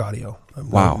 2-track audio.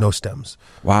 Wow, no stems.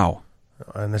 Wow,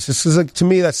 and it's just like to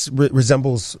me that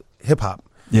resembles hip hop.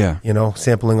 Yeah, you know,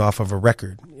 sampling off of a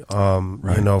record.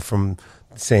 You know, from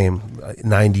the same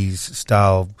 '90s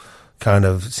style. Kind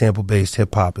of sample-based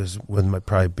hip-hop is one of my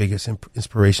probably biggest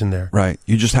inspiration there. Right.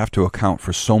 You just have to account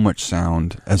for so much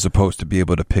sound as opposed to be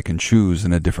able to pick and choose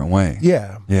in a different way.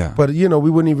 Yeah. Yeah. But, you know,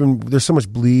 we wouldn't even... There's so much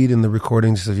bleed in the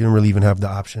recordings that you don't really even have the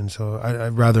option. So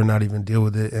I'd rather not even deal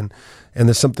with it. And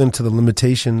there's something to the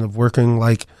limitation of working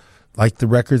like the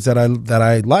records that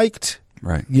I liked.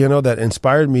 Right. You know, that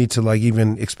inspired me to, like,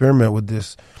 even experiment with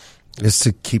this is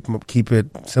to keep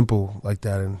it simple like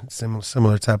that and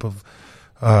similar type of...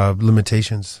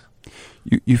 limitations.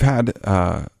 You've had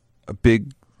a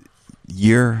big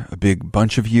year, a big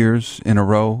bunch of years in a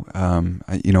row.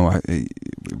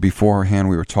 Beforehand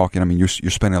we were talking. I mean, you're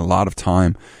spending a lot of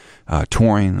time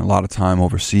touring, a lot of time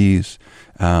overseas.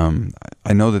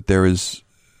 I know that there is.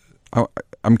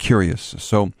 I'm curious.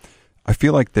 So I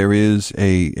feel like there is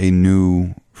a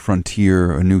new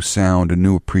frontier, a new sound, a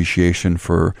new appreciation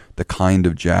for the kind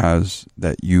of jazz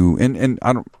that you and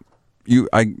I don't.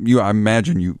 I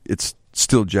imagine it's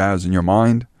still jazz in your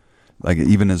mind, like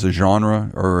even as a genre,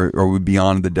 or we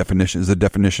beyond the definition? Is the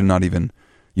definition not even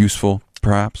useful,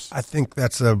 perhaps? I think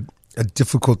that's a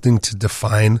difficult thing to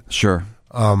define. Sure.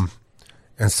 And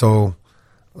so,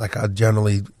 like, I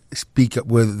generally speak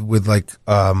with like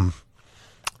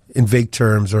in vague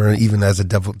terms, or even as a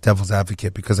devil's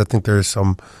advocate, because I think there is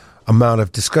some amount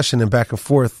of discussion and back and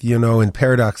forth, you know, and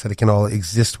paradox that it can all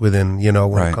exist within, you know,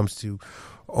 when it comes to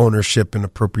ownership and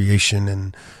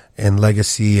appropriation and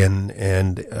legacy and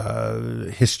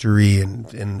history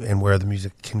and where the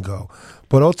music can go.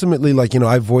 But ultimately, like, you know,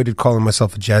 I avoided calling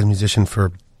myself a jazz musician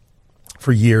for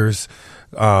years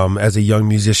as a young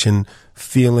musician,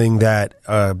 feeling that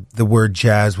the word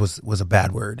jazz was a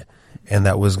bad word, and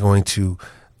that was going to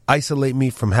isolate me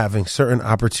from having certain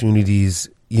opportunities,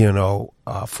 you know,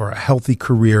 for a healthy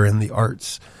career in the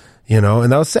arts, you know,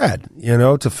 and that was sad, you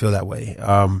know, to feel that way.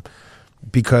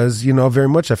 Because, you know, very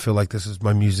much I feel like this is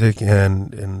my music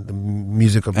and the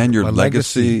music of and your my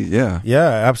legacy. Yeah,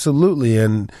 absolutely.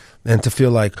 And to feel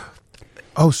like,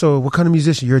 oh, so what kind of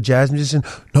musician? You're a jazz musician?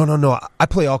 No. I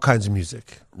play all kinds of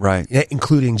music, right,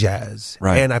 including jazz,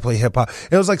 right, and I play hip hop.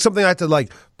 It was like something I had to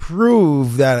like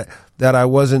prove that I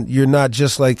wasn't. You're not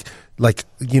just like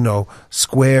you know,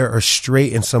 square or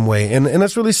straight in some way. And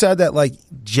that's really sad that like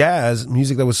jazz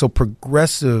music that was so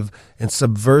progressive and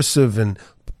subversive and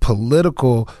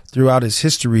political throughout its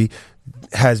history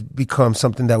has become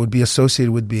something that would be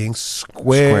associated with being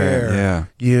square,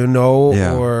 you know,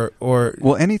 or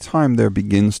well, anytime there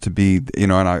begins to be, you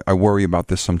know, and I worry about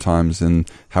this sometimes, and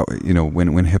how, you know,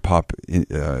 when hip hop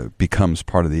becomes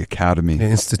part of the academy,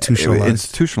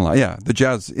 institutionalized, the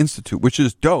Jazz Institute, which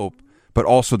is dope, but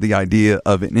also the idea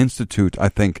of an institute, I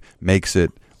think, makes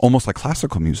it almost like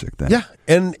classical music then. Yeah,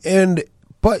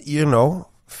 but you know,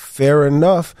 fair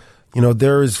enough. You know,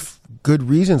 there's good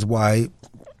reasons why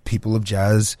people of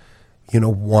jazz, you know,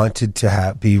 wanted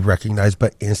to be recognized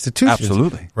by institutions.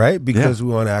 Absolutely. Right? Because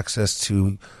we want access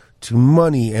to to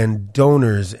money and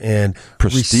donors and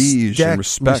prestige and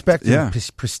respect. And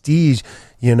prestige.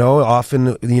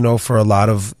 Often, for a lot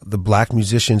of the black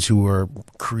musicians who were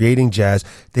creating jazz,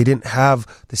 they didn't have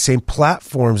the same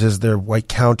platforms as their white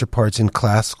counterparts in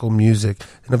classical music. They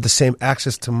didn't have the same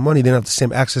access to money. They didn't have the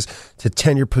same access to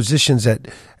tenure positions at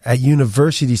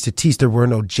universities to teach. There were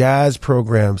no jazz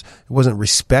programs. It wasn't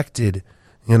respected,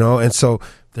 and so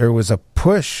there was a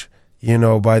push,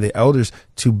 by the elders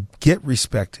to get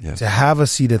respect, to have a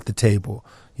seat at the table,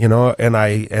 and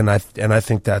I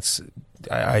think that's,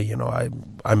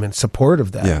 I'm in support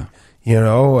of that.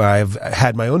 Yeah. I've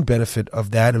had my own benefit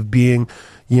of that, of being,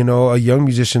 a young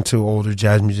musician to older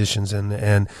jazz musicians, and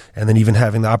then even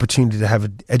having the opportunity to have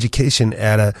an education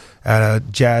at a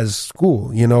jazz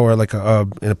school, or like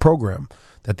in a program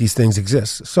that these things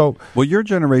exist. So, well, your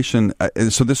generation.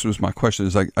 So this was my question.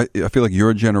 Is like I feel like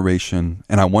your generation,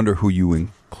 and I wonder who you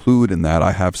include in that.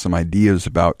 I have some ideas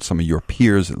about some of your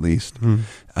peers, at least,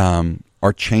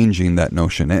 are changing that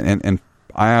notion, and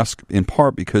I ask in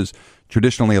part because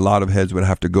traditionally a lot of heads would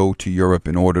have to go to Europe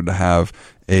in order to have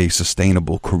a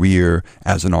sustainable career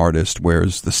as an artist,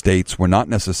 whereas the States were not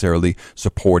necessarily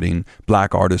supporting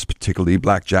black artists, particularly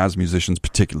black jazz musicians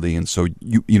particularly, and so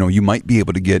you might be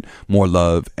able to get more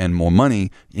love and more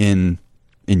money in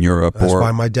Europe. That's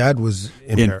why my dad was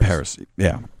in Paris.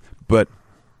 Yeah, but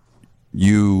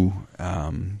you,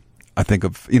 I think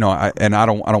of I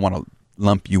don't want to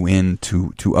lump you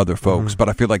into other folks, but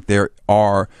I feel like there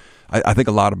are. I think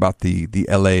a lot about the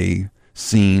LA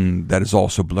scene that is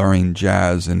also blurring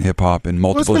jazz and hip hop in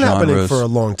multiple genres. It's been genres happening for a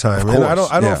long time, and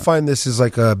I don't find this as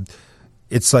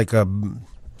it's like a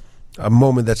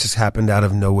moment that's just happened out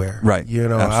of nowhere, right?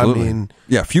 Absolutely. I mean,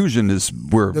 fusion is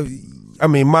where.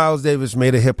 Miles Davis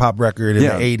made a hip hop record in the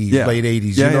 '80s, late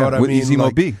 '80s. You know what I mean? With Easy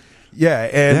Mo B. Yeah,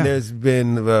 and there's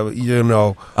been,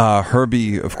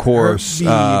 Herbie, of course,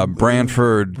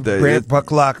 Branford,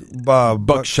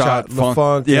 Buckshot,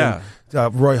 Funk,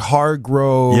 Roy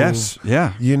Hargrove. Yes,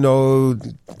 yeah.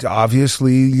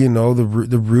 Obviously,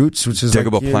 the Roots, which is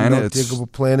Diggable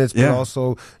Planets, but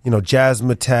also,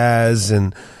 Jazzmatazz,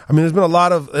 and I mean, there's been a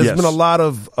lot of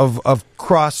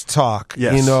crosstalk,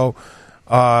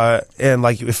 and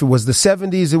like if it was the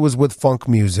 '70s, it was with funk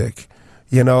music.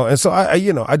 And so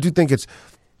I do think it's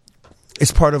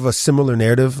part of a similar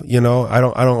narrative. I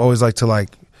don't always like to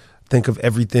think of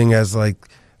everything as like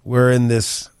we're in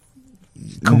this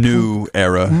new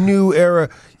era.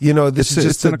 This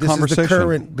is the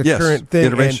current thing.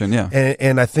 Iteration,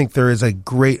 and I think there is a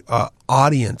great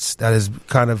audience that is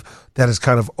kind of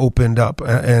opened up,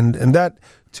 and that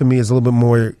to me is a little bit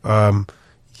more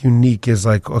unique. Is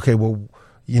like, okay, well,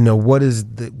 what is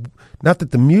the. Not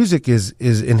that the music is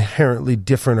inherently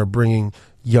different or bringing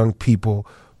young people,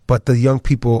 but the young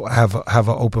people have an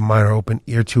open mind or open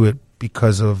ear to it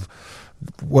because of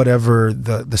whatever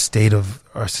the state of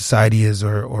our society is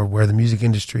or where the music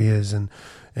industry is, and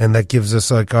that gives us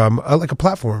like a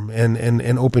platform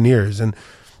and open ears, and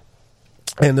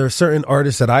there are certain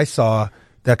artists that I saw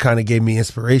that kind of gave me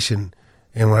inspiration,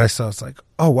 and when I saw it's like,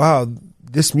 oh wow,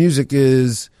 this music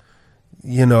is.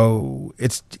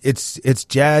 It's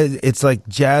jazz. It's like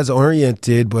jazz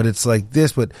oriented, but it's like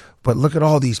this. But look at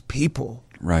all these people,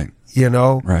 right?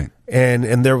 Right.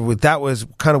 And that was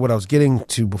kind of what I was getting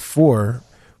to before,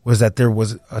 was that there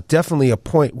was definitely a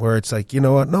point where it's like,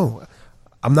 what? No,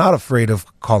 I'm not afraid of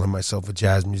calling myself a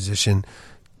jazz musician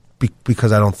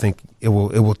because I don't think it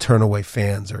will turn away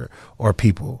fans or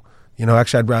people.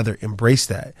 Actually, I'd rather embrace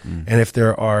that. And if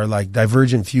there are like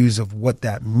divergent views of what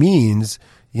that means.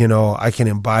 I can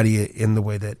embody it in the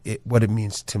way that what it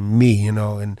means to me,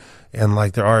 and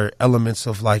like there are elements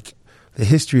of like the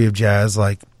history of jazz,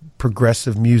 like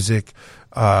progressive music,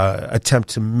 attempt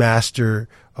to mastery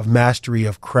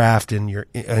of craft in your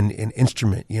an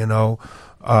instrument,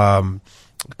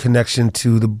 connection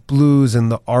to the blues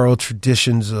and the oral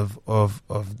traditions of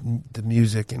the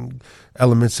music and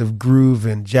elements of groove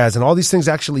and jazz and all these things.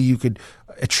 Actually, you could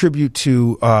attribute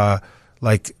to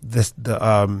like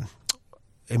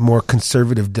a more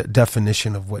conservative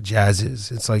definition of what jazz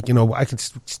is. It's like, I can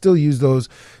still use those,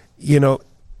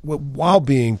 while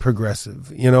being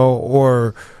progressive,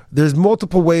 or there's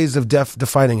multiple ways of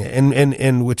defining it.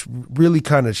 And which really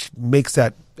kind of makes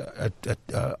that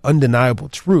undeniable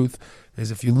truth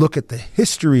is if you look at the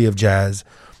history of jazz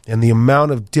and the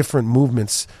amount of different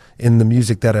movements in the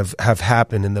music that have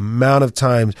happened and the amount of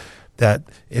times that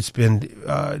it's been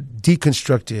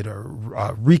deconstructed or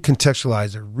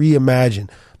recontextualized or reimagined.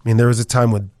 I mean, there was a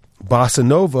time when bossa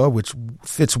nova, which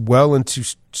fits well into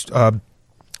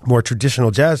more traditional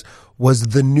jazz, was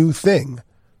the new thing,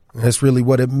 And that's really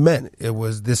what it meant. It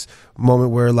was this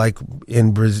moment where, like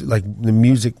in Brazil, like the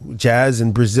music, jazz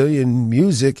and Brazilian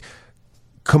music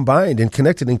combined and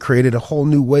connected and created a whole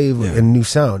new wave and new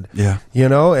sound. Yeah, you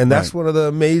know, and that's one of the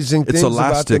amazing things. It's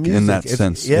elastic about the music. in that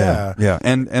sense. Yeah,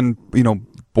 and you know,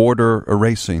 border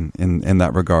erasing in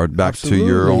that regard. Back to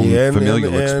your own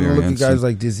familial experience. And look at guys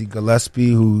like Dizzy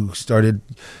Gillespie, who started,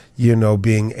 you know,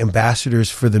 being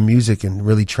ambassadors for the music and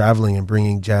really traveling and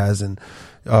bringing jazz and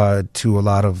to a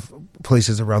lot of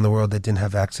places around the world that didn't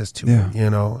have access to it, you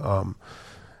know.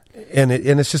 And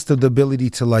it's just the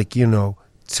ability to, like, you know,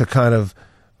 to kind of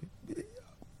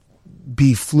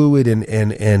be fluid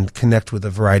and connect with a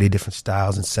variety of different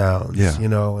styles and sounds, you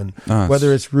know, and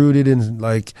whether it's rooted in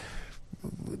like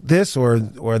this or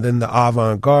then the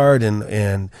avant-garde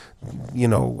and you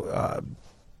know,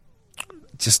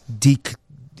 just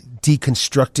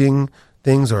deconstructing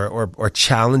things or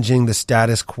challenging the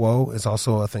status quo is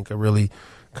also, I think, a really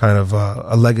kind of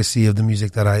a legacy of the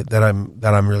music that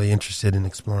I'm really interested in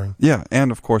exploring. Yeah,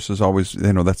 and of course, as always,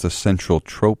 you know, that's a central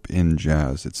trope in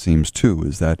jazz. It seems too,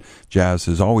 is that jazz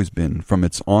has always been, from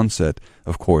its onset,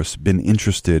 of course, been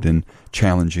interested in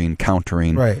challenging,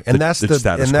 countering, right, and that's the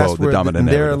status quo, the dominant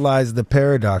narrative. There lies the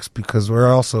paradox, because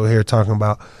we're also here talking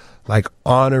about like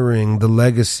honoring the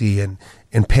legacy and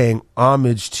paying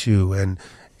homage to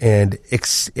and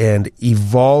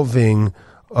evolving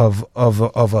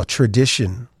of a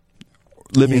tradition,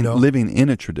 living in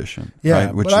a tradition. Yeah,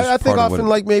 right? Which but is I think often,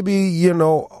 like, maybe, you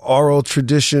know, oral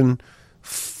tradition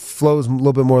flows a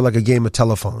little bit more like a game of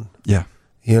telephone. Yeah,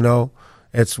 you know,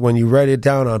 it's when you write it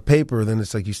down on paper, then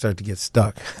it's like you start to get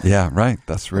stuck. Yeah, right.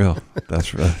 That's real.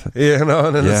 That's real. You know,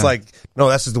 and then it's like, no,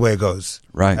 that's just the way it goes.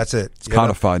 Right. That's it. It's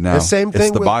codified now. The same thing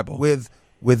it's the Bible with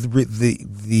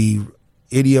the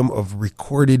idiom of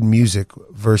recorded music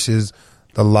versus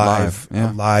the live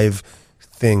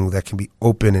thing that can be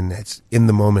open and it's in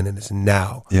the moment and it's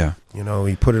now. Yeah. You know,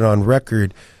 you put it on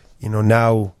record, you know,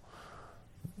 now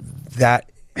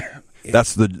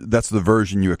that's the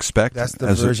version you expect. That's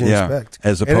the version you expect.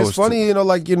 As opposed, and it's funny, you know,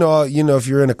 like, you know, if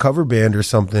you're in a cover band or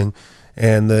something,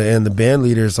 and the band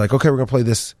leader is like, okay, we're gonna play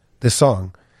this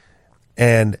song,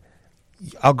 and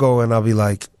I'll go and I'll be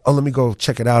like, oh, let me go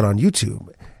check it out on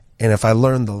YouTube, and if I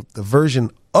learn the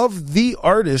version of the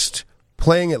artist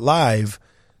playing it live,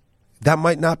 that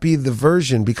might not be the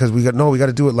version, because we got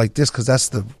to do it like this because that's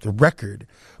the record.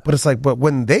 But it's like, but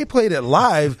when they played it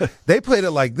live, they played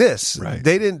it like this. Right.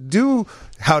 They didn't do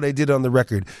how they did on the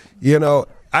record. You know,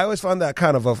 I always found that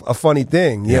kind of a funny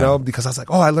thing, you know, because I was like,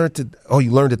 oh,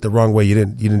 you learned it the wrong way. You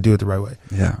didn't do it the right way.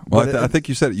 Yeah. Well, I think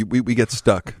you said it. We get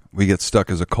stuck. We get stuck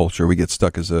as a culture. We get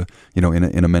stuck as a, you know,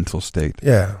 in a mental state.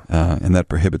 Yeah. And that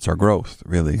prohibits our growth,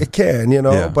 really. It can, you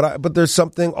know, but there's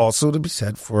something also to be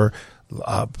said for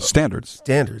standards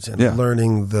and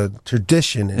learning the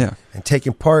tradition and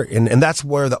taking part, and that's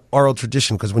where the oral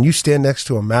tradition, because when you stand next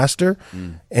to a master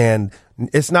and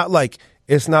it's not like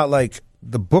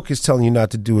the book is telling you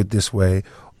not to do it this way,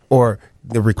 or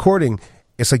the recording,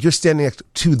 it's like you're standing next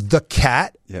to the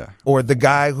cat or the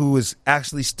guy who is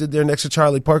actually stood there next to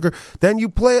Charlie Parker. Then you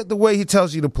play it the way he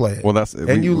tells you to play it. Well,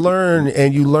 you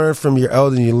learn from your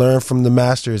elders, and you learn from the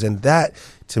masters, and that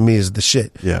to me is the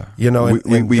shit. Yeah, you know,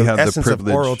 we the have essence the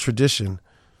privilege of oral tradition.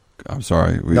 I'm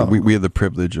sorry, we had the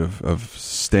privilege of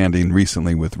standing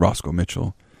recently with Roscoe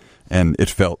Mitchell, and it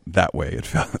felt that way. It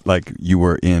felt like you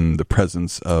were in the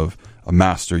presence of a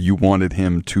master. You wanted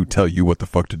him to tell you what the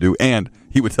fuck to do, and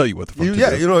he would tell you what the fuck to do.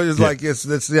 Yeah, you know, it's like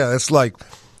it's like,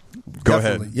 go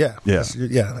ahead. Yeah,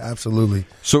 absolutely.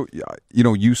 So, you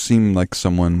know, you seem like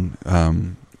someone,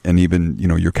 and even, you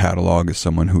know, your catalog is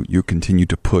someone who you continue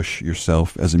to push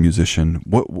yourself as a musician.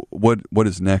 What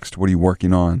is next? What are you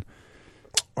working on?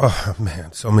 Oh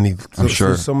man, so many. I'm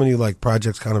sure so many like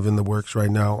projects kind of in the works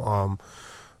right now.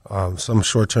 Some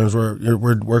short terms.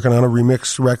 We're working on a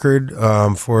remix record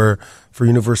for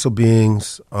Universal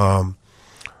Beings. We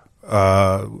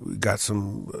got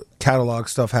some catalog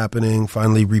stuff happening.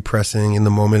 Finally repressing In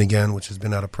the Moment again, which has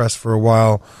been out of press for a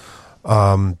while.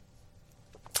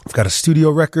 I've got a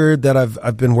studio record that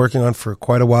I've been working on for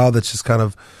quite a while. That's just kind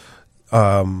of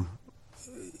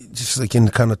just like in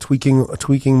kind of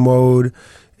tweaking mode,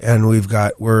 and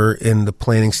we're in the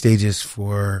planning stages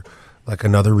for like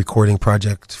another recording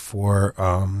project for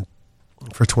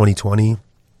 2020,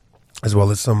 as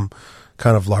well as some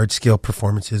kind of large scale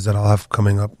performances that I'll have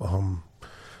coming up from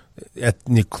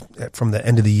the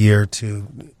end of the year to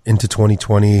into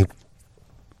 2020,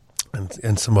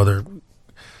 and some other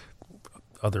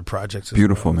projects.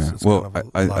 Beautiful, well. man. Well,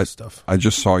 kind of stuff. I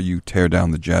just saw you tear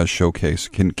down the Jazz Showcase.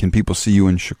 Can people see you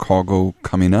in Chicago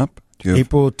coming up?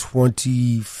 April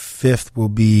 25th will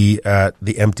be at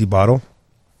the Empty Bottle.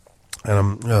 And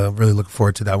I'm really looking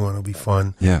forward to that one. It'll be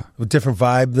fun. Yeah. A different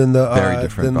vibe than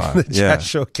the jazz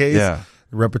showcase. Yeah.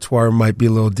 The repertoire might be a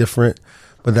little different.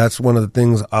 But that's one of the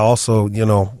things I also,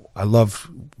 I love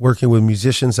working with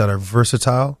musicians that are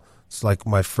versatile. It's like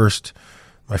my first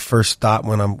stop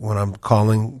when I'm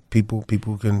calling people.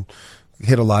 People can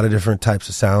hit a lot of different types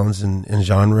of sounds and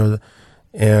genre.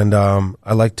 And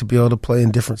I like to be able to play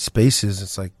in different spaces.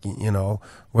 It's like,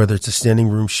 whether it's a standing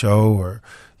room show or,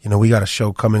 we got a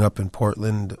show coming up in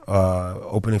Portland,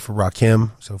 opening for Rakim.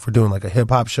 So if we're doing like a hip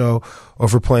hop show, or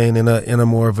if we're playing in a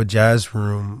more of a jazz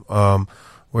room,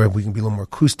 where we can be a little more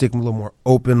acoustic, a little more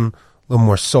open, a little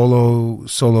more solo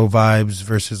vibes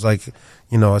versus like,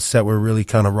 a set where we're really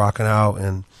kind of rocking out.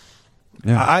 And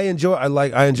I enjoy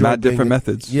different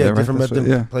methods. Yeah,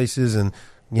 different places. And,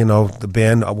 the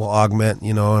band will augment,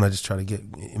 and I just try to get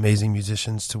amazing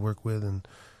musicians to work with. And,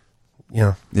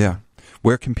 Yeah.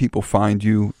 Where can people find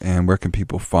you, and where can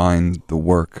people find the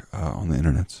work on the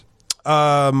internet?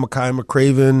 Makaya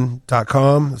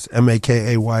McCraven.com. It's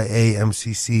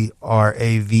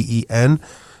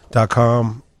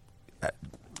MakayamCCraven.com.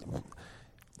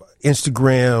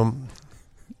 Instagram,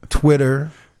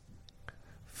 Twitter,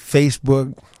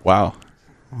 Facebook. Wow.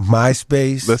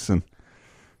 MySpace. Listen.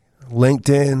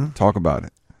 LinkedIn. Talk about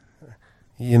it.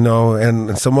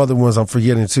 And some other ones I'm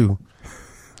forgetting too.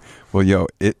 Well,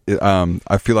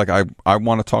 I feel like I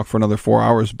want to talk for another 4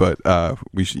 hours, but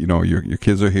we should, your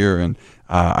kids are here, and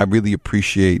I really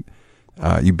appreciate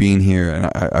you being here, and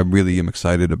I really am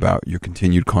excited about your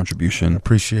continued contribution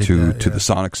to the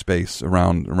sonic space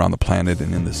around the planet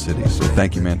and in the city. So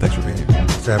thank you, man. Thanks for being here.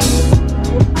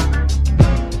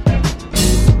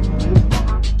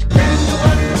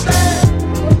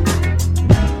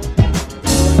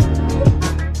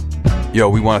 Yo,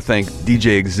 we want to thank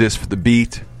DJ Exist for the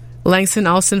beat. Langston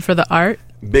Olson for the art.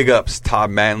 Big ups, Todd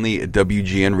Manley at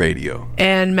WGN Radio.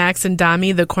 And Max and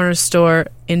Dami, the Corner Store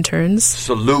interns.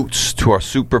 Salutes to our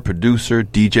super producer,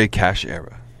 DJ Cash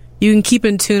Era. You can keep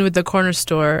in tune with the Corner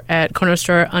Store at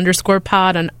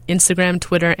cornerstore_pod on Instagram,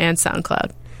 Twitter, and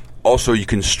SoundCloud. Also, you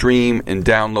can stream and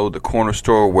download the Corner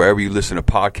Store wherever you listen to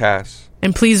podcasts.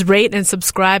 And please rate and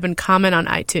subscribe and comment on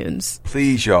iTunes.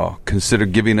 Please, y'all, consider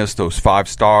giving us those 5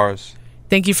 stars.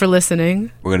 Thank you for listening.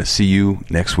 We're going to see you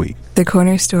next week. The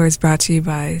Corner Store is brought to you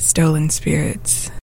by Stolen Spirits.